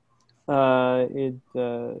skill?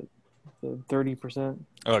 30%.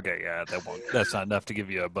 Okay, yeah, that's not enough to give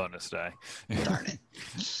you a bonus die. Darn it.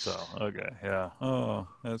 So, okay, yeah. Oh,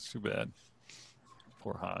 that's too bad.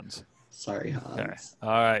 Poor Hans. Sorry, Hans. Okay. All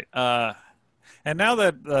right. And now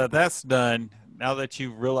that that's done, now that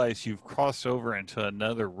you've realized you've crossed over into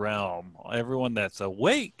another realm, everyone that's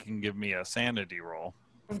awake can give me a sanity roll.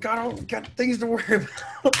 We've got things to worry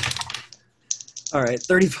about. All right,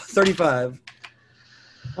 35.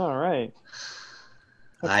 All right.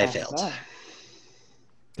 I failed.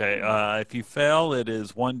 Okay, if you fail, it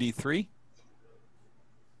is 1d3.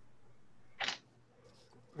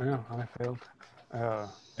 Yeah, I failed.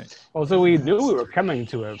 Also, we knew we were coming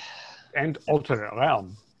to an alternate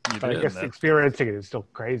realm. But I guess experiencing it is still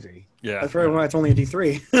crazy. Yeah. That's right, why it's only a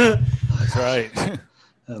D3. That's right.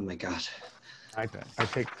 Oh my god. I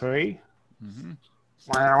take 3. Mm-hmm.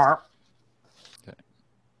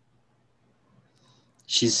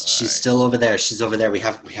 She's still over there. She's over there. We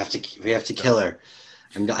have to kill her.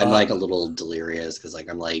 I'm like a little delirious because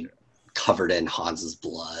I'm like covered in Hans's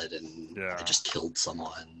blood and I just killed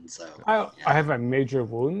someone. So I have a major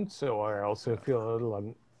wound, so I also feel a little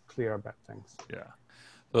unclear about things. Yeah.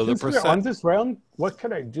 So Since we're on this realm, what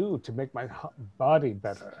can I do to make my body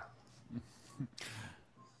better?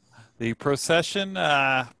 The procession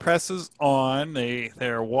presses on.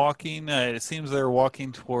 They're walking. It seems they're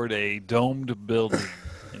walking toward a domed building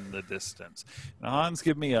in the distance. Now, Hans,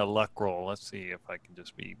 give me a luck roll. Let's see if I can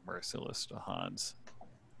just be merciless to Hans.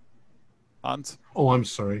 Hans? Oh, I'm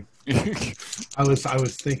sorry. I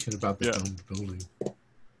was thinking about the domed building.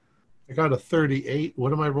 I got a 38.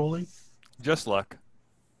 What am I rolling? Just luck.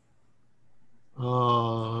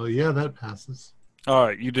 Yeah, that passes. All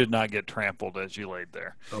right, you did not get trampled as you laid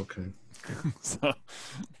there. Okay. So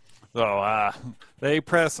they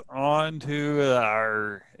press on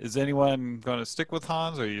to is anyone going to stick with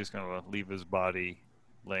Hans, or are you just going to leave his body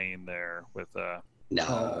laying there with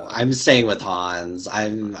No, I'm staying with Hans.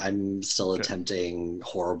 I'm still attempting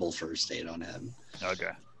horrible first aid on him.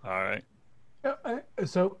 Okay. All right.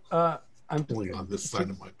 So I'm pulling on this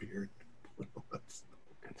side of my beard. It's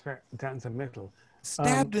down the middle.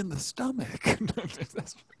 Stabbed in the stomach.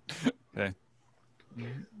 Okay.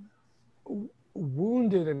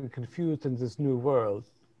 Wounded and confused in this new world.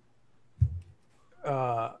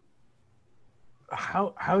 How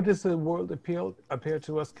does the world appear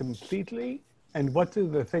to us completely? And what do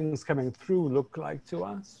the things coming through look like to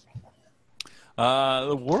us?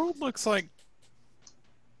 The world looks like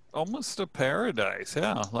almost a paradise.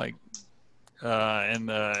 Yeah, like,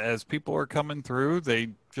 and as people are coming through, they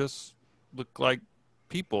just look like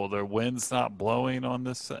people. Their wind's not blowing on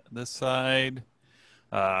this side.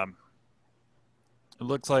 It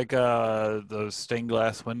looks like those stained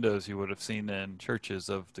glass windows you would have seen in churches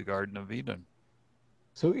of the Garden of Eden.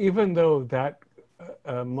 So even though that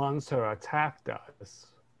monster attacked us,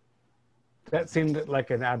 that seemed like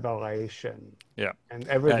an aberration. Yeah. And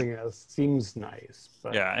everything else seems nice.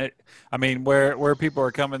 But... Yeah. I mean, where people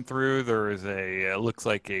are coming through, there is it looks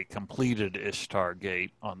like a completed Ishtar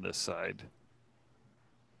gate on this side.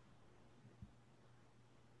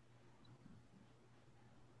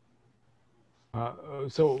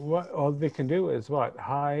 So what all they can do is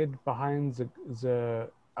hide behind the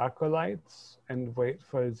acolytes and wait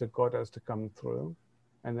for the goddess to come through,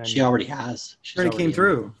 and then She already has. She's Already came in.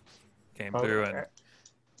 through. Came Oh, through and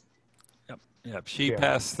yep. She Yeah.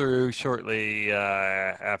 passed through shortly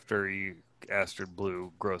after Astrid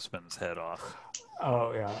blew Grossman's head off.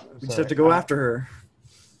 Oh yeah, We just have to go after her.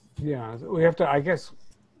 Yeah, we have to, I guess,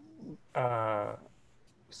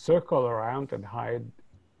 circle around and hide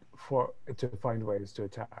to find ways to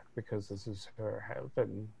attack, because this is her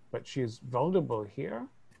heaven. But she's vulnerable here.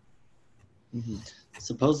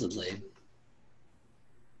 Supposedly.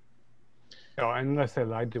 Oh, unless they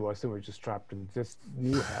lied to us and we're just trapped in this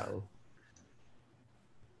new hell.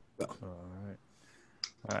 All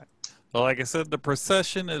right. Well, like I said, the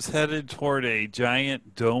procession is headed toward a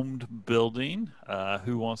giant domed building.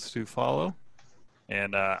 Who wants to follow?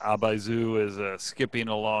 And Abaizu is skipping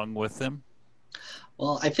along with them.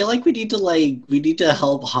 Well, I feel like we need to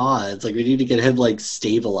help Hans. Like, we need to get him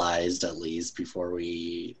stabilized at least before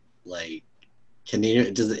we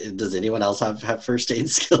does anyone else have first aid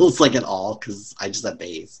skills at all? Because I just have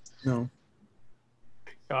base. No.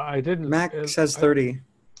 I didn't. Max has 30.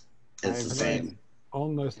 It's the same.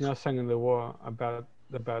 Almost nothing in the war about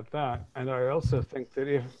that, and I also think that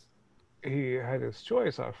if he had his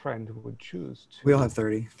choice, our friend would choose to. We all have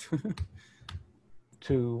 30.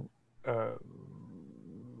 to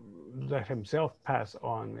let himself pass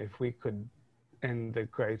on if we could end the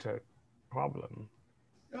greater problem.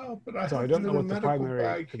 Yeah, but I So I have don't the know little what the medical primary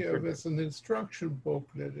bag here. contributor- There's an instruction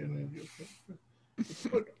booklet in it. You can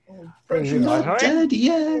put Bring fresh him Not back. dead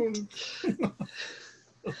yet.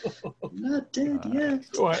 Not dead yet.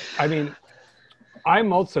 Well, I mean,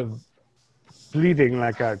 I'm also bleeding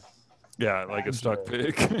like a Yeah, like a stuck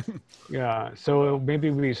pig. yeah. So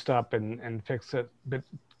maybe we stop and fix it. But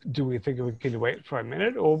do we think we can wait for a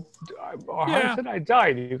minute, or Yeah. Hans and I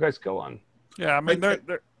died? You guys go on. Yeah, I mean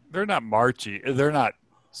they're not marching. They're not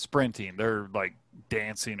sprinting. They're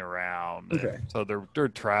dancing around. Okay. So they're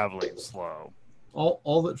traveling slow.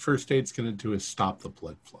 all that first aid's going to do is stop the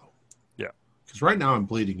blood flow. Yeah. Because right now I'm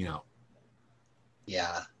bleeding out.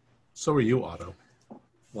 Yeah. So are you, Otto.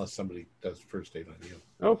 Unless somebody does first aid on you.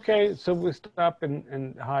 Okay, so we stop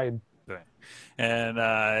and hide. Okay. And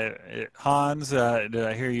Hans, did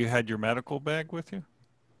I hear you had your medical bag with you?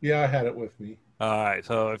 Yeah, I had it with me. All right.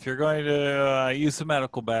 So if you're going to use the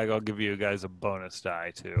medical bag, I'll give you guys a bonus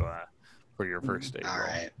die for your first aid. All roll.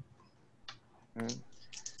 right.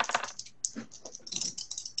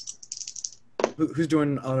 Who's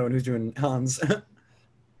doing Otto and who's doing Hans?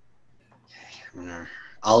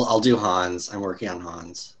 I'll do Hans. I'm working on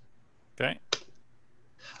Hans. Okay.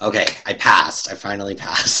 Okay, I passed. I finally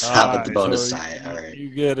passed. All That with the right, bonus so die. All right. You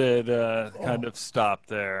get it kind of stopped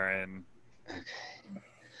there, and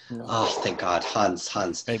No. Oh, thank God.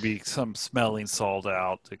 Hans. maybe some smelling salt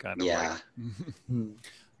out to kind of Yeah.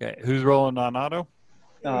 Okay, who's rolling on Otto?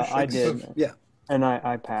 I did. Yeah. And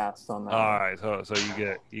I passed on that. All right, so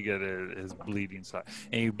you get his bleeding side,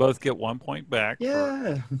 and you both get 1 point back.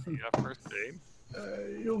 Yeah. For first aid.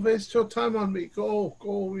 You waste your time on me. Go.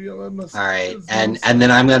 I must. All right. And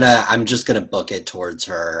then I'm just gonna book it towards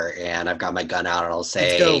her, and I've got my gun out, and I'll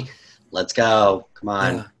say, "Let's go. Come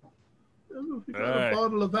on." Yeah. We got Alright. a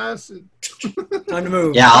bottle of acid. Time to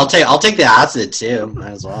move. Yeah, I'll take the acid too.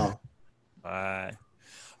 Might as well. All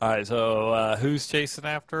right. So who's chasing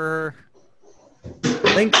after her?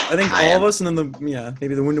 I think I all am. of us, and then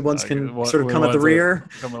maybe the wounded ones can One- sort of one come at the ones rear.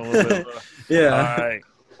 Coming a little bit. Yeah. All right.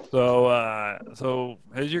 So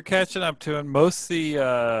as you're catching up to him, most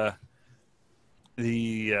the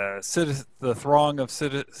throng of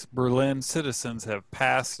Berlin citizens have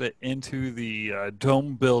passed it into the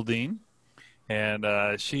dome building,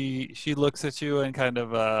 and she looks at you and kind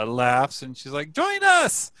of laughs, and she's like, "Join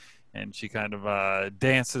us!" And she kind of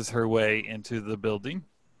dances her way into the building.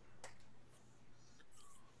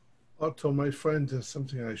 Otto, my friend, there's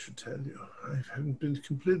something I should tell you. I haven't been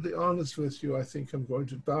completely honest with you. I think I'm going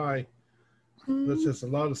to die. But there's a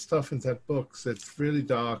lot of stuff in that book that's really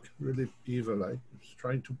dark, really evil. I'm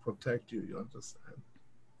trying to protect you, you understand?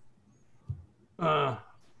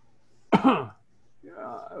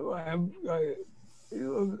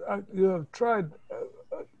 You have tried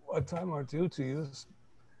a time or two to use,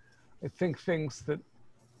 I think, things that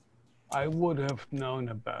I would have known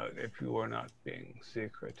about if you were not being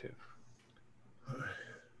secretive.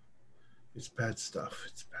 It's bad stuff.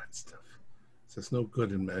 There's no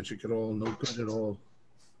good in magic at all. No good at all.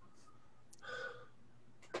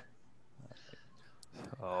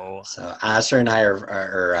 Oh, So Asher and I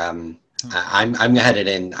are I'm headed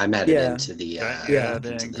in. I'm headed Yeah. into the Yeah. into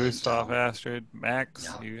Then the Gustav, dome. Astrid, Max,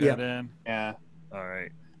 Yeah. you Yeah. head in. Yeah. All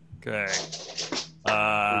right. Okay.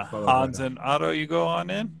 We'll Hans and Otto, you go on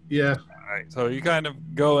in. Yeah. All right, so you kind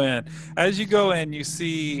of go in. As you go in, you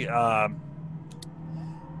see a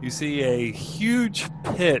huge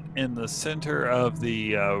pit in the center of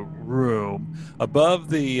the room. Above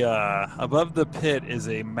the pit is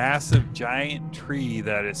a massive giant tree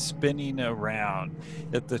that is spinning around.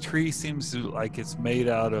 The tree seems like it's made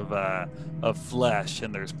out of flesh,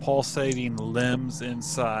 and there's pulsating limbs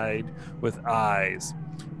inside with eyes.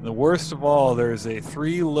 And the worst of all, there's a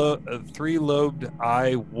three-lobed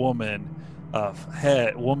eye woman's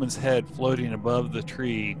head floating above the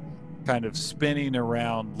tree, kind of spinning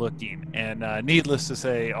around looking. And needless to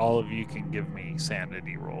say, all of you can give me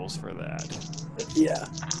sanity rolls for that. Yeah.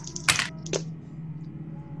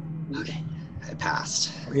 Okay, I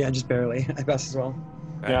passed. Yeah, just barely. I passed as well.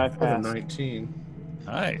 Yeah, I With a passed. 19.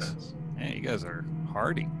 Nice. Man, you guys are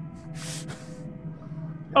hardy.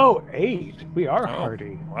 Oh, 8. We are Oh,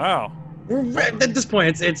 hardy. Wow. At this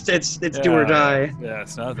point, it's do or die. Yeah,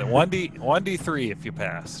 it's nothing. 1d3 if you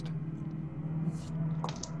passed.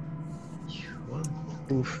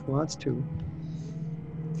 Oof. Well, that's 2.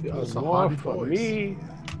 Yeah, it's a More hardy for boys. me.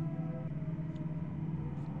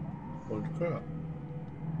 One girl.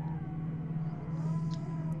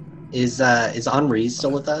 Is Henri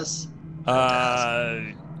still with us?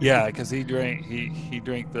 Yeah, because he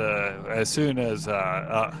drank the as soon as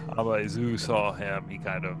Abaizu saw him, he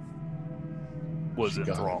kind of was She got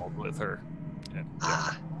enthralled with her. And,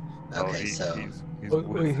 Ah, okay, so he's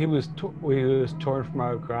He was torn from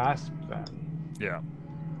our grasp then. yeah.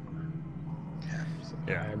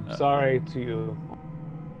 Yeah. I'm sorry to you.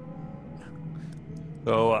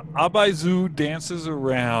 So Abaizu dances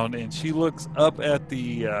around, and she looks up at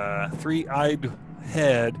the three-eyed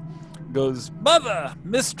head, goes, "Mother,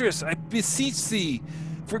 mistress, I beseech thee,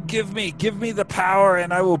 forgive me, give me the power,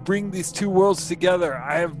 and I will bring these two worlds together.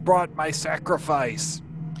 I have brought my sacrifice."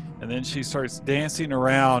 And then she starts dancing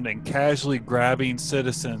around and casually grabbing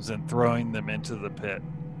citizens and throwing them into the pit.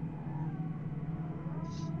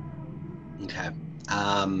 okay.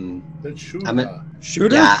 Then shoot I'm her.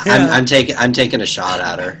 Shooter? Yeah, I'm taking a shot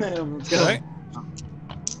at her. Let's go. Okay.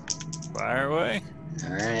 Fire away.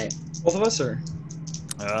 All right. Both of us, or?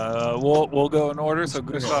 We'll go in order. So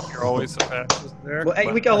Gustav, you're always the fastest there. Well,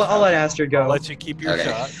 I'll let Astrid go. I'll let you keep your Okay.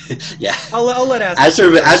 shot. Yeah. I'll let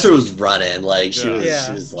Astrid. Astrid was running like she was. Yeah.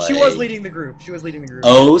 She was like. She was leading the group.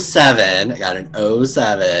 07. I got an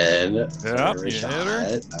 07. Yeah, So you hit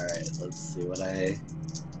her. All right. Let's see what I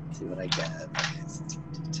get. Okay, so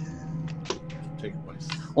 10. Take place.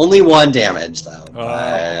 Only 1 damage though.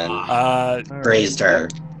 But grazed her.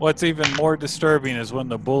 What's even more disturbing is when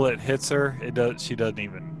the bullet hits her, she doesn't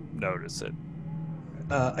even notice it.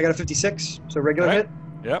 I got a 56, so regular All right. hit.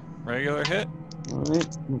 Yep, regular hit. All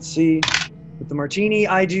right. Let's see. With the martini,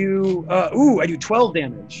 I do. I do 12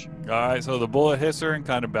 damage. All right, so the bullet hits her and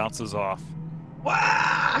kind of bounces off.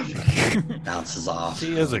 Wow! Bounces off.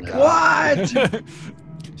 She is a guy. What?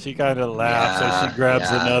 She kind of laughs as Yeah, she grabs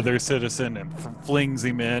yeah. another citizen and flings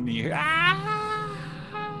him in. You,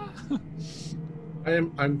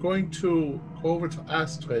 I'm going to go over to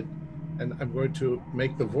Astrid, and I'm going to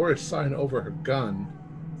make the Voris sign over her gun.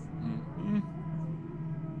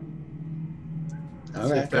 All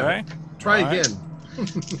right. Okay. Try All right. again.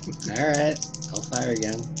 All right. I'll fire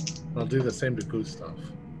again. I'll do the same to Gustav.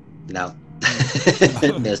 No.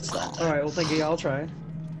 Missed that. All right. Well, thank you. I'll try.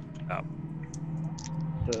 Oh.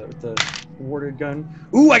 The warded gun.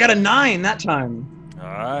 Ooh, I got a 9 that time. All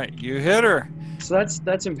right, you hit her. So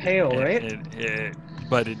that's impale, right?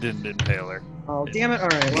 But it didn't impale her. Oh, damn it! All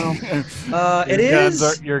right. Well,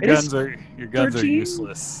 Your guns are 13?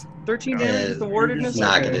 useless. 13 damage with the wardedness. It's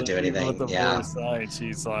not Okay. going to do anything. With the Yeah. foresight,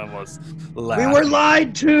 she's almost We laughing. were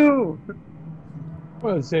lied to.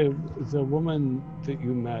 Well, the woman that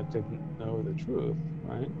you met didn't know the truth,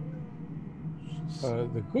 right?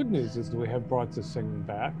 The good news is we have brought this thing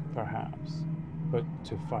back, perhaps. But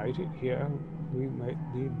to fight it here, we might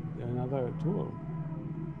need another tool,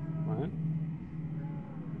 right?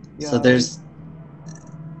 So there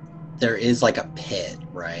is like a pit,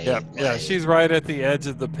 right? Yep. Yeah, Like- she's right at the edge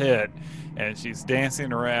of the pit, and she's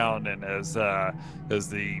dancing around. And as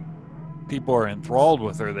the people are enthralled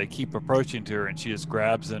with her, they keep approaching to her, and she just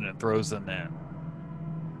grabs them and throws them in.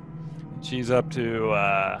 And she's up to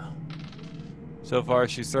so far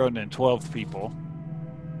she's thrown in 12 people.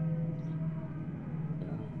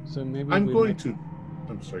 So maybe I'm we going may- to.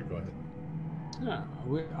 I'm sorry. Go ahead. Yeah,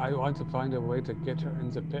 I want to find a way to get her in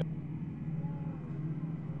the pit.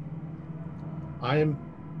 I am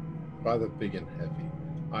rather big and heavy.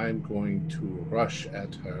 I'm going to rush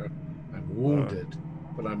at her. I'm wounded,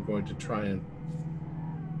 but I'm going to try and.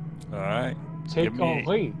 All right. Take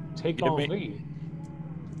Henri. Take give me- Henri.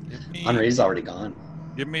 Give me, Henri's already gone.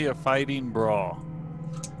 give me a fighting brawl.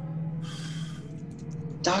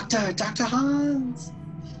 Dr. Hans!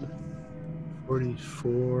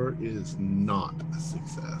 44 is not a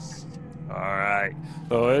success. All right.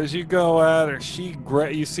 So as you go at her,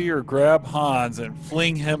 you see her grab Hans and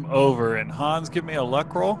fling him over. And Hans, give me a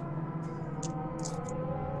luck roll.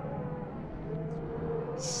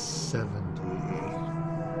 70.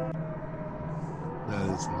 That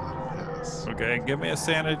is not a pass. Okay, give me a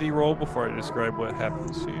sanity roll before I describe what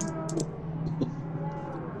happens to you.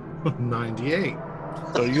 98.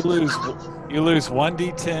 So you lose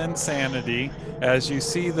 1d10 sanity as you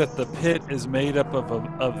see that the pit is made up of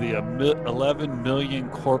the 11 million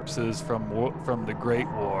corpses from the Great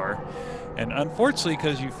War. And unfortunately,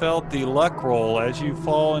 because you failed the luck roll, as you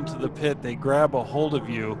fall into the pit, they grab a hold of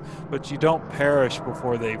you, but you don't perish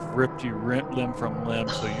before they've ripped you limb from limb,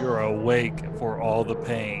 so you're awake for all the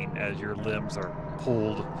pain as your limbs are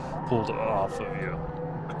pulled off of you.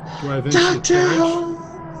 Do I eventually Dr. perish? Hans!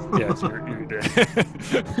 Yes, you're dead.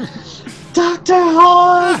 Dr.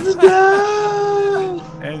 Hans, no!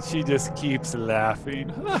 And she just keeps laughing.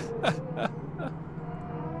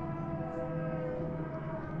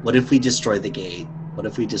 What if we destroy the gate? What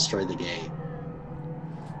if we destroy the gate?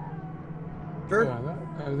 Sure. Yeah,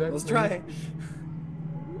 Let's try.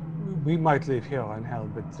 We might leave here in hell,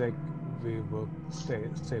 but we will stay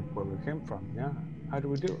where we came from. Yeah. How do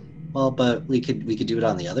we do it? Well, but we could do it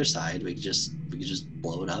on the other side. We could just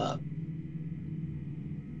blow it up.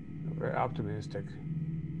 We're optimistic.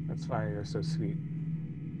 That's why you're so sweet.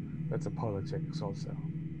 That's a politics also. All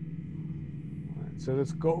right, so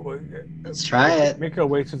let's go. Let's try it. Make our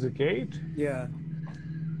way to the gate. Yeah.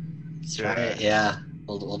 Let's try it. Yeah,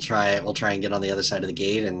 we'll try it. We'll try and get on the other side of the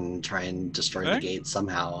gate and try and destroy the gate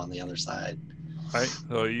somehow on the other side. All right.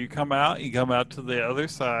 So you come out to the other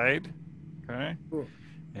side. Okay. Cool.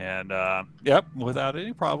 And yep, without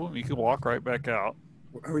any problem, you can walk right back out.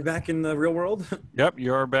 Are we back in the real world? Yep,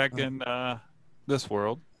 you're back in this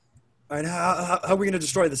world. All right, how are we going to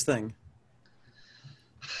destroy this thing?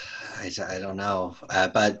 I don't know,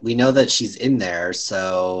 but we know that she's in there.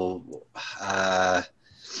 So,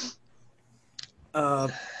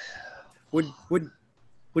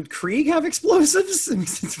 would Krieg have explosives?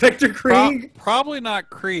 Inspector Krieg? Probably not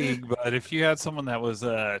Krieg, but if you had someone that was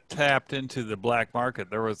tapped into the black market,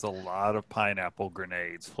 there was a lot of pineapple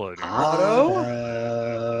grenades floating. Otto?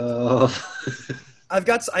 I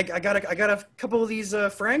got a couple of these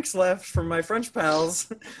francs left from my French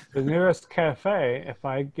pals. The nearest cafe, if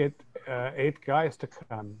I get 8 guys to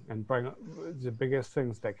come and bring the biggest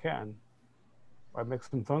things they can, I make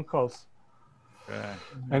some phone calls. Okay.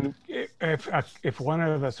 And if one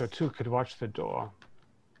of us or two could watch the door.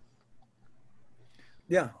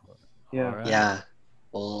 Yeah. Yeah. Right. yeah.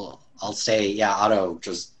 Well, I'll say, yeah, Otto,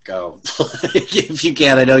 just go if you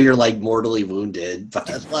can. I know you're like mortally wounded,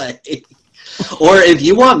 but like, or if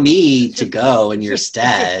you want me to go in your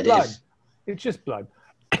stead, It's just blood.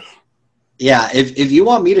 yeah, if you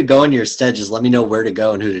want me to go in your stead, just let me know where to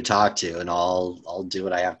go and who to talk to, and I'll do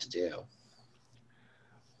what I have to do.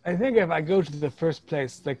 I think if I go to the first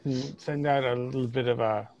place, they can send out a little bit of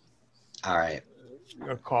a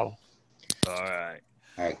call. All right.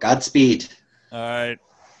 All right. Godspeed. All right.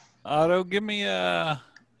 Otto, give me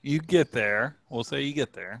you get there. We'll say you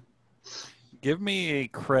get there. Give me a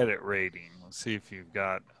credit rating. Let's see if you've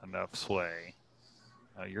got enough sway.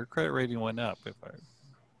 Your credit rating went up.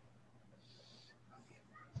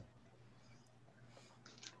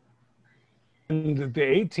 And the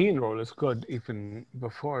 18 roll is good even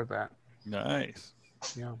before that. Nice.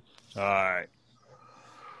 Yeah. All right.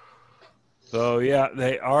 So yeah,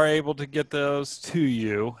 they are able to get those to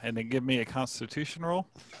you, and then give me a Constitution roll.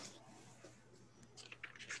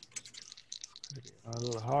 A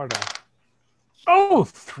little harder. Oh,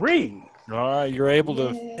 3. All right, you're able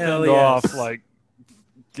to Hell fend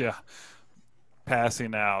yes. off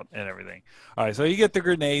passing out and everything. All right, so you get the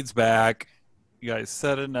grenades back. You guys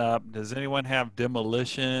setting up. Does anyone have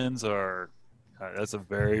demolitions or? That's a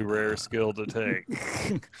very rare skill to take.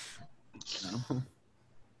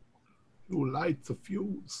 Who lights a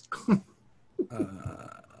fuse?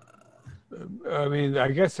 I mean, I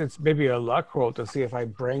guess it's maybe a luck roll to see if I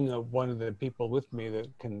bring one of the people with me that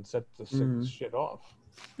can set the shit off.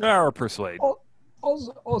 Or persuade.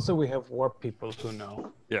 Also, we have war people who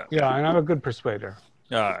know. Yeah. Yeah, and I'm a good persuader.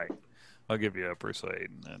 All right. I'll give you a persuade.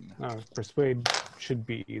 And then... Persuade should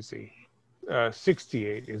be easy.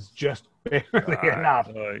 68 is just barely All enough.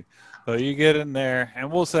 right. So you get in there,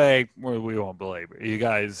 and we'll say we won't belabor. You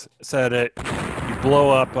guys said it. You blow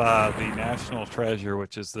up the national treasure,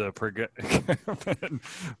 which is the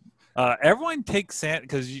everyone takes sand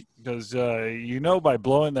because by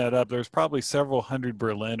blowing that up, there's probably several hundred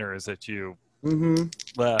Berliners that you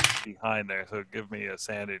left behind there. So give me a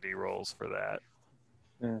sanity rolls for that.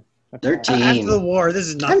 Yeah. 13. After the war, this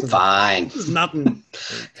is nothing. I'm fine. This is nothing.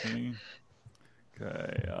 13.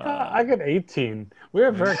 Okay. I got 18.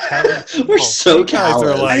 We're very talented. We're so You guys are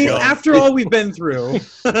callous. like- I mean, after all we've been through.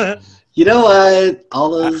 You know what?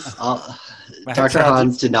 Max, Dr. how'd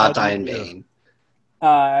Hans you- did not how'd you die in do? vain.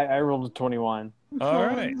 I rolled a 21. All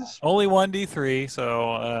right. Only 1d3,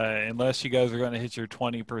 so unless you guys are going to hit your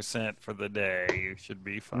 20% for the day, you should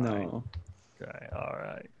be fine. No. Okay. All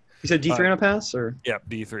right. You said D3 on a pass, or Yep,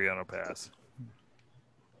 D3 on a pass.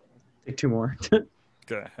 take 2 more?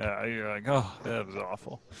 Okay. You're like, oh, that was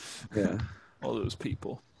awful. Yeah. All those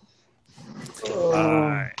people. All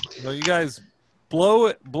right. So you guys blow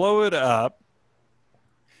it up,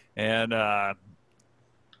 and of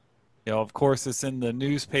course, it's in the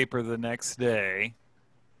newspaper the next day.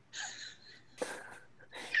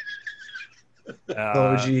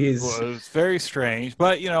 Oh, geez. Well, it was very strange,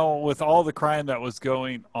 but with all the crime that was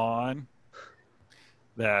going on,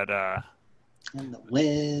 that And the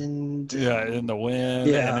wind. in the wind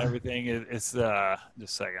Yeah. and everything, it's just a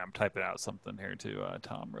second. I'm typing out something here to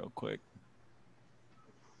Tom real quick.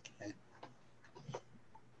 Okay.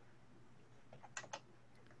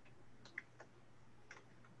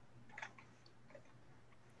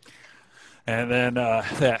 And then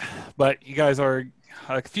but you guys are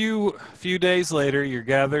a few days later. You're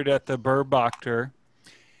gathered at the Burbachter,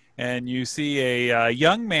 and you see a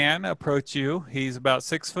young man approach you. He's about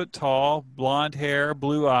 6 foot tall, blonde hair,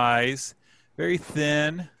 blue eyes, very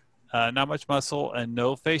thin, not much muscle, and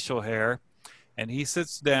no facial hair. And he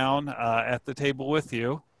sits down at the table with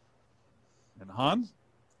you. And Hans?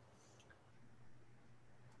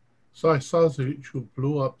 So I saw that you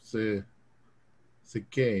blew up the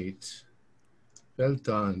gate. Well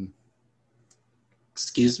done.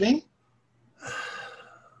 Excuse me?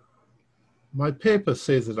 My paper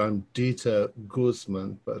says that I'm Dieter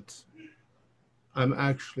Guzman, but I'm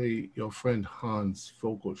actually your friend Hans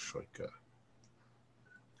Vogelscheucher.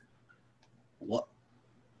 What?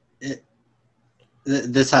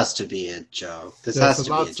 This has to be a joke. This There's has a to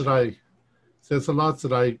lot be a joke. there's a lot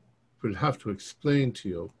that I will have to explain to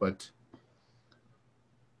you, but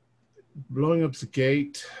blowing up the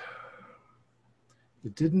gate,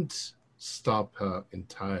 it didn't stop her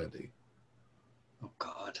entirely, Oh,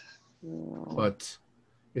 God. but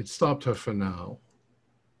it stopped her for now.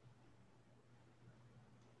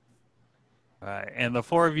 All right, and the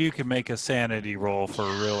 4 of you can make a sanity roll for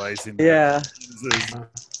realizing that Yeah. this is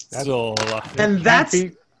still alive. And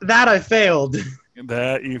that I failed.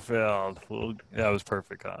 That you failed. Well, that was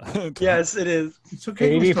perfect, huh? Yes, it is. It's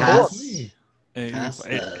okay, 84. Mr. Hans. And Pass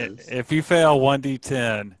those. if you fail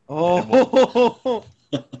 1d10, Oh.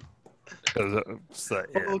 'cause,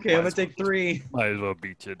 Okay, I'm gonna take 3. might as well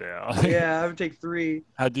beat you down. Yeah, I'm gonna take 3.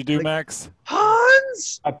 How'd you do, Max?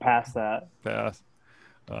 Hans! I passed that. Pass.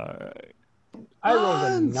 All right. I rolled a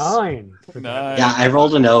Hans! 9. Nice. Yeah, I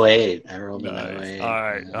rolled an 08. I rolled an Nice. 08. All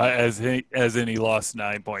right. Yeah. As in, he lost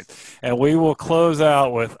 9 points. And we will close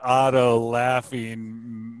out with Otto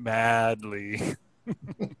laughing madly.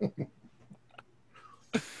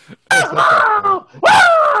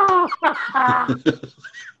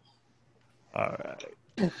 All right.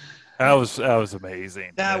 That was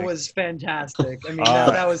amazing. That was fantastic. I mean,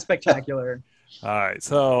 All that was spectacular. All right.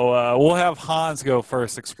 So we'll have Hans go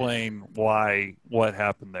first, explain what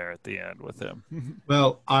happened there at the end with him.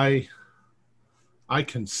 Well, I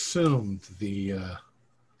consumed the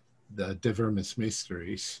De Vermis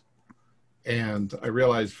Mysteries, and I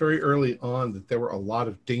realized very early on that there were a lot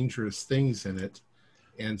of dangerous things in it,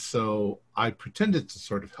 and so I pretended to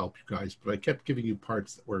sort of help you guys, but I kept giving you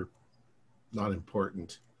parts that were not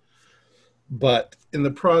important. But in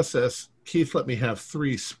the process, Keith let me have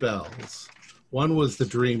 3 spells. One was the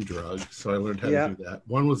dream drug, so I learned how to do that.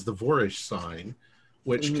 One was the Vorish sign,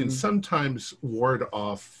 which can sometimes ward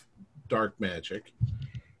off dark magic.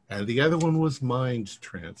 And the other one was mind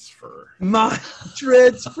transfer. Mind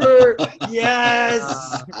transfer. Yes.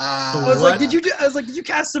 I was like, did you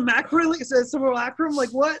cast some macro? Some acrum? Like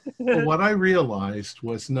what? But what I realized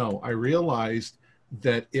was, I realized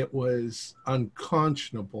that it was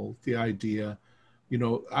unconscionable, the idea,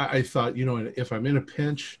 I thought, if I'm in a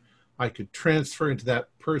pinch, I could transfer into that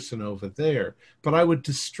person over there, but I would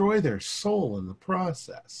destroy their soul in the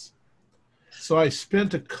process. So I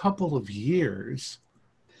spent a couple of years,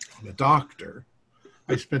 I'm a doctor,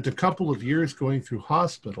 I spent a couple of years going through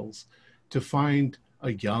hospitals to find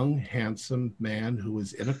a young, handsome man who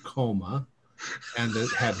was in a coma and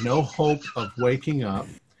that had no hope of waking up.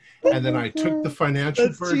 And then I took the financial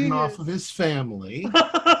burden off of his family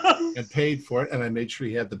and paid for it. And I made sure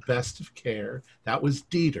he had the best of care. That was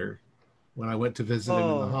Dieter when I went to visit him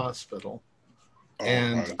in the hospital.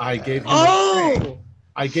 And I gave him a ring.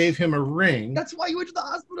 I gave him a ring. That's why you went to the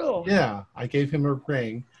hospital. Yeah, I gave him a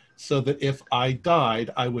ring so that if I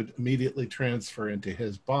died, I would immediately transfer into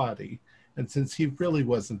his body. And since he really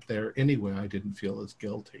wasn't there anyway, I didn't feel as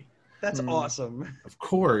guilty. That's awesome. Of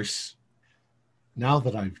course, now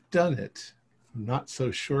that I've done it, I'm not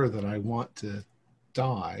so sure that I want to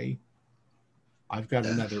die. I've got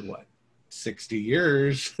another, 60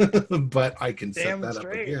 years, but I can set that up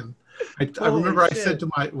again. I remember I said to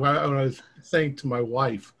when I was saying to my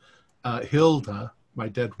wife, Hilda, my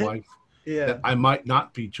dead wife, that I might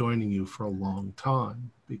not be joining you for a long time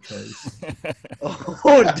because...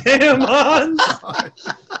 Oh, damn, Hans!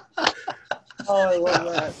 Oh, I love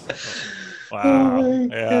that. Wow. Oh my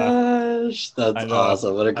gosh. That's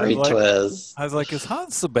awesome. What a great twist. I was like, is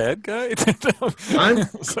Hans the bad guy?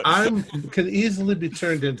 I'm can easily be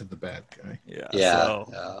turned into the bad guy. Yeah.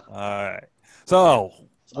 All right. So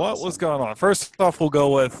what was going on? First off, we'll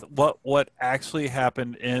go with what actually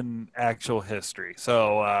happened in actual history.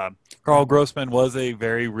 So Carl Grossman was a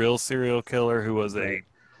very real serial killer who was a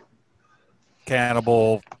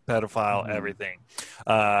cannibal, pedophile, everything.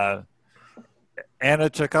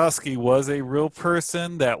 Anna Tchaikovsky was a real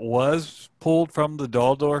person that was pulled from the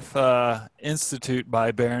Waldorf Institute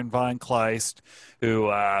by Baron von Kleist,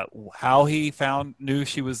 who how he knew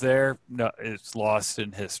she was there, no, it's lost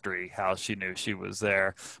in history how she knew she was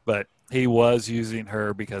there, but he was using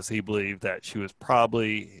her because he believed that she was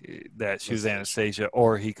Anastasia,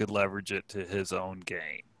 or he could leverage it to his own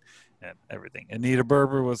gain. And everything. Anita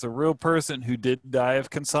Berber was a real person who did die of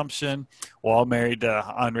consumption while married to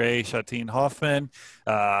Henri Chatine Hoffman.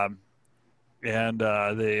 And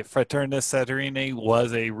the Fraternitas Saturni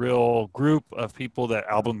was a real group of people that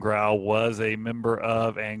Alban Grau was a member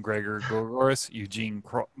of, and Gregor Goris. Eugene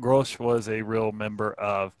Grosch was a real member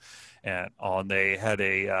of. And they had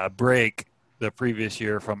a break the previous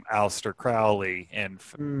year from Aleister Crowley and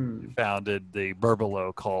founded the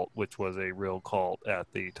Burbalo cult, which was a real cult at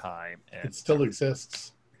the time. And it still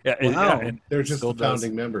exists. Yeah, and they're just the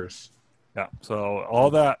founding members. Yeah, so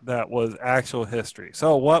all that was actual history.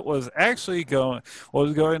 So what was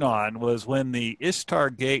going on was when the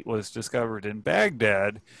Ishtar Gate was discovered in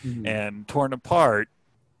Baghdad and torn apart,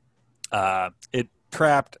 it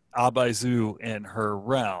trapped Abaizu in her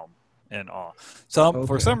realm. And all.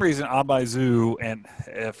 For some reason,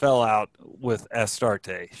 Abaizu fell out with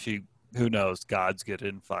Astarte. Who knows? Gods get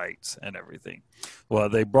in fights and everything. Well,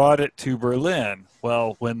 they brought it to Berlin.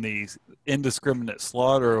 Well, when the indiscriminate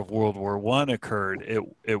slaughter of World War I occurred,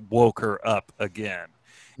 it woke her up again,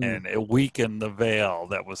 and it weakened the veil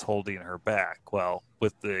that was holding her back. Well,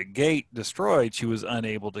 with the gate destroyed, she was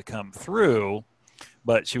unable to come through.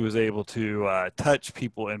 But she was able to touch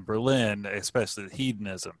people in Berlin, especially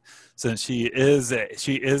hedonism. Since she is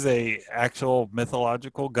a actual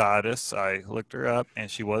mythological goddess, I looked her up, and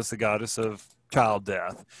she was the goddess of child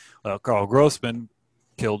death. Carl Grossman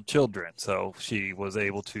killed children, so she was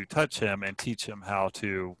able to touch him and teach him how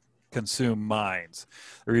to consume minds.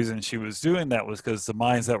 The reason she was doing that was because the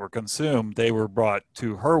minds that were consumed, they were brought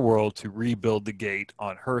to her world to rebuild the gate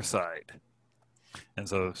on her side. And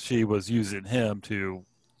so she was using him to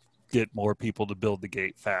get more people to build the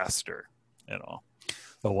gate faster,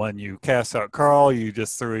 But when you cast out Carl, you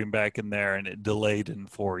just threw him back in there, and it delayed in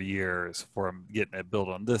 4 years for him getting it built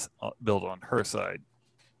on her side.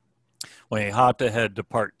 When he hopped ahead to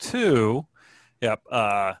part 2,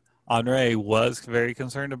 Henri was very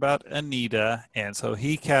concerned about Anita, and so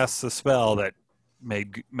he cast the spell that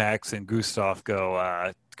made Max and Gustav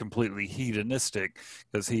go completely hedonistic,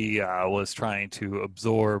 because he was trying to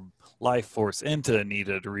absorb life force into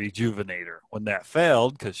Anita to rejuvenate her. When that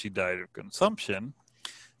failed, because she died of consumption,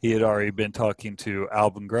 he had already been talking to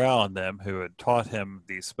Alban Grau and them, who had taught him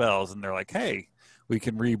these spells, and they're like, hey, we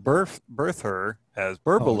can rebirth her as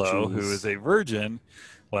Burbalo, who is a virgin.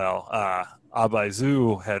 Well,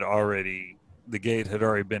 Abaizu the gate had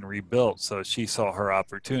already been rebuilt, so she saw her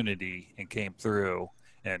opportunity and came through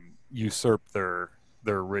and usurped their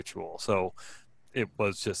ritual. So it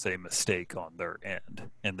was just a mistake on their end.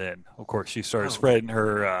 And then, of course, she started spreading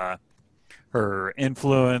her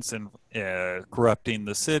influence and corrupting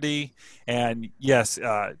the city. And yes,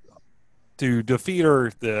 to defeat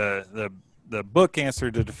her, the the book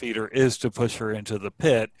answer to defeat her is to push her into the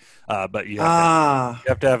pit, but you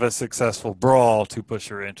have to have a successful brawl to push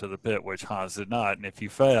her into the pit, which Hans did not. And if you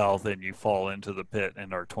fail, then you fall into the pit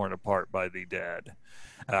and are torn apart by the dead.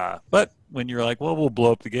 But when you're like, well, we'll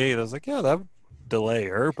blow up the gate, I was like, yeah, that would delay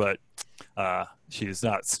her, but she is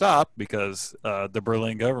not stopped because the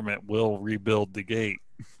Berlin government will rebuild the gate.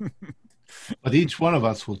 But each one of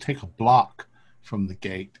us will take a block from the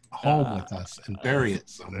gate home with us and bury it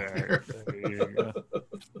somewhere.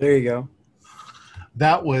 There you go.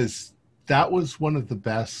 That was one of the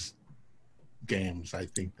best games I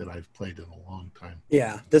think that I've played in a long time.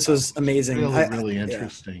 Yeah, this was amazing. Really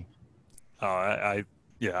interesting. Yeah.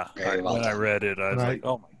 When I read it, I was like,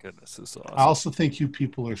 oh my goodness, this is awesome. I also think you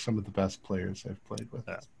people are some of the best players I've played with.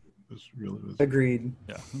 Yeah. Agreed.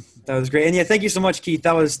 Yeah. That was great. And yeah, thank you so much, Keith.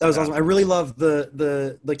 That was awesome. I really love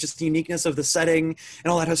the like just the uniqueness of the setting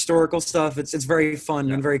and all that historical stuff. It's very fun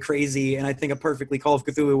and very crazy, and I think a perfectly Call of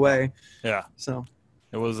Cthulhu way. Yeah. So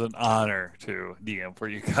it was an honor to DM for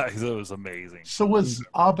you guys. It was amazing. So was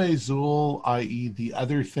Abe Zul, i.e. the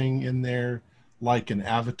other thing in there, like an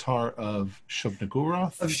avatar of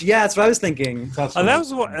Shub-Niggurath? Yeah, that's what I was thinking. That's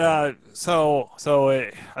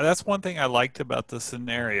one thing I liked about the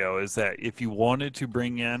scenario is that if you wanted to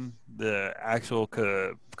bring in the actual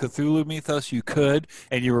Cthulhu mythos, you could,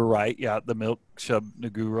 and you were right. Yeah, the milk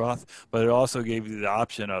Shub-Niggurath, but it also gave you the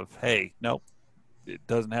option of, hey, nope, it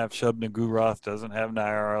doesn't have Shub-Niggurath, doesn't have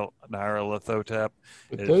Nyarlathotep.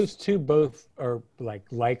 But those two both are like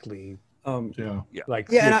likely.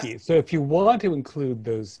 Tricky. So if you want to include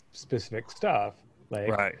those specific stuff,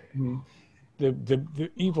 like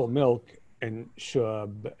the evil milk and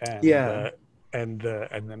Shub and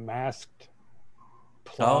the masked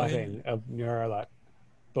plotting of Nyarlathotep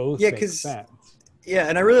both make sense. Yeah,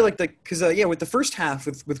 and I really like because with the first half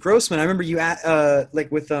with Grossman, I remember you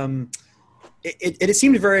It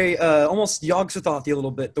seemed very almost Yogg-Sothoth-y a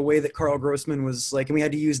little bit, the way that Carl Grossman was like, and we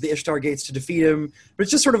had to use the Ishtar gates to defeat him, but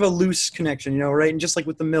it's just sort of a loose connection, right? And just like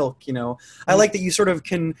with the milk, I like that you sort of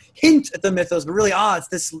can hint at the mythos, but really, it's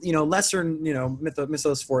this, lesser,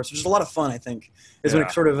 mythos force, which is a lot of fun, I think, is when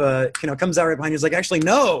it sort of, comes out right behind you. It's like, actually,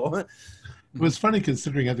 no. It was funny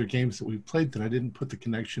considering other games that we played that I didn't put the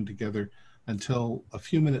connection together until a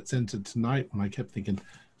few minutes into tonight when I kept thinking,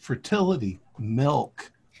 fertility,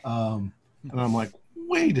 milk, and I'm like,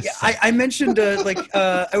 wait a second. I mentioned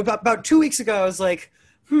about 2 weeks ago, I was like,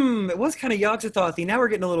 it was kind of Yogg-Sothoth-y. Now we're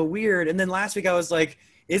getting a little weird. And then last week I was like,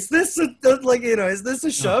 is this a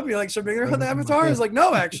Shub? You're like, Shub-Niggurath on the Avatar? I was like,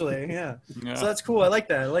 no, actually. Yeah. So that's cool. I like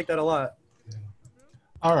that. I like that a lot.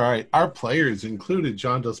 All right. Our players included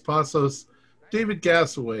John Dos Passos, David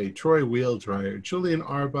Gassaway, Troy Wheeldryer, Julian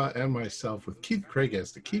Arba, and myself, with Keith Craig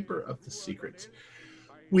as the keeper of the secrets.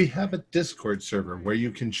 We have a Discord server where you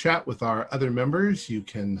can chat with our other members, you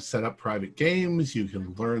can set up private games, you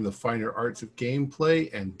can learn the finer arts of gameplay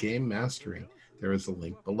and game mastering. There is a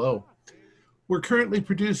link below. We're currently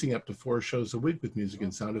producing up to 4 shows a week with music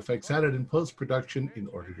and sound effects added in post-production in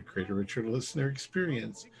order to create a richer listener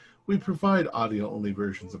experience. We provide audio-only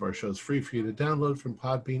versions of our shows free for you to download from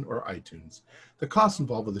Podbean or iTunes. The costs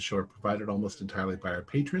involved with the show are provided almost entirely by our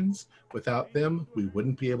patrons. Without them, we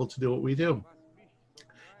wouldn't be able to do what we do.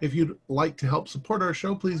 If you'd like to help support our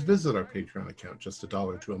show, please visit our Patreon account. Just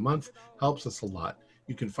 $1 a month helps us a lot.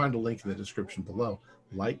 You can find a link in the description below.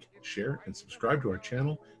 Like, share, and subscribe to our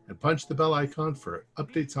channel, and punch the bell icon for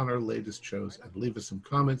updates on our latest shows, and leave us some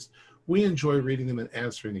comments. We enjoy reading them and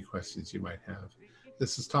answering any questions you might have.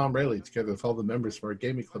 This is Tom Rayleigh, together with all the members of our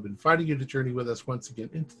gaming club, inviting you to journey with us once again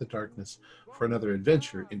into the darkness for another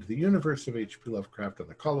adventure into the universe of H.P. Lovecraft on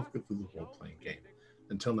the Call of Cthulhu role-playing game.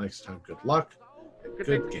 Until next time, good luck.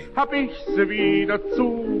 Good game. Hab ich sie wieder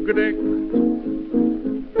zugedeckt.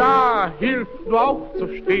 Da hilft nur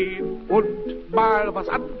aufzustehen und mal was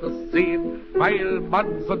anderes sehen, weil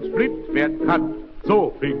man sonst blind werden kann.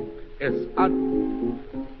 So fing es an.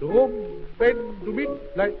 Drum, wenn du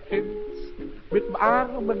Mitleid kennst, mit dem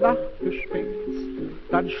armen Nachtgespenst,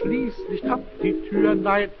 dann schließ nicht ab die Tür,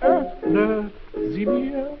 nein, öffne sie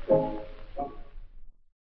mir.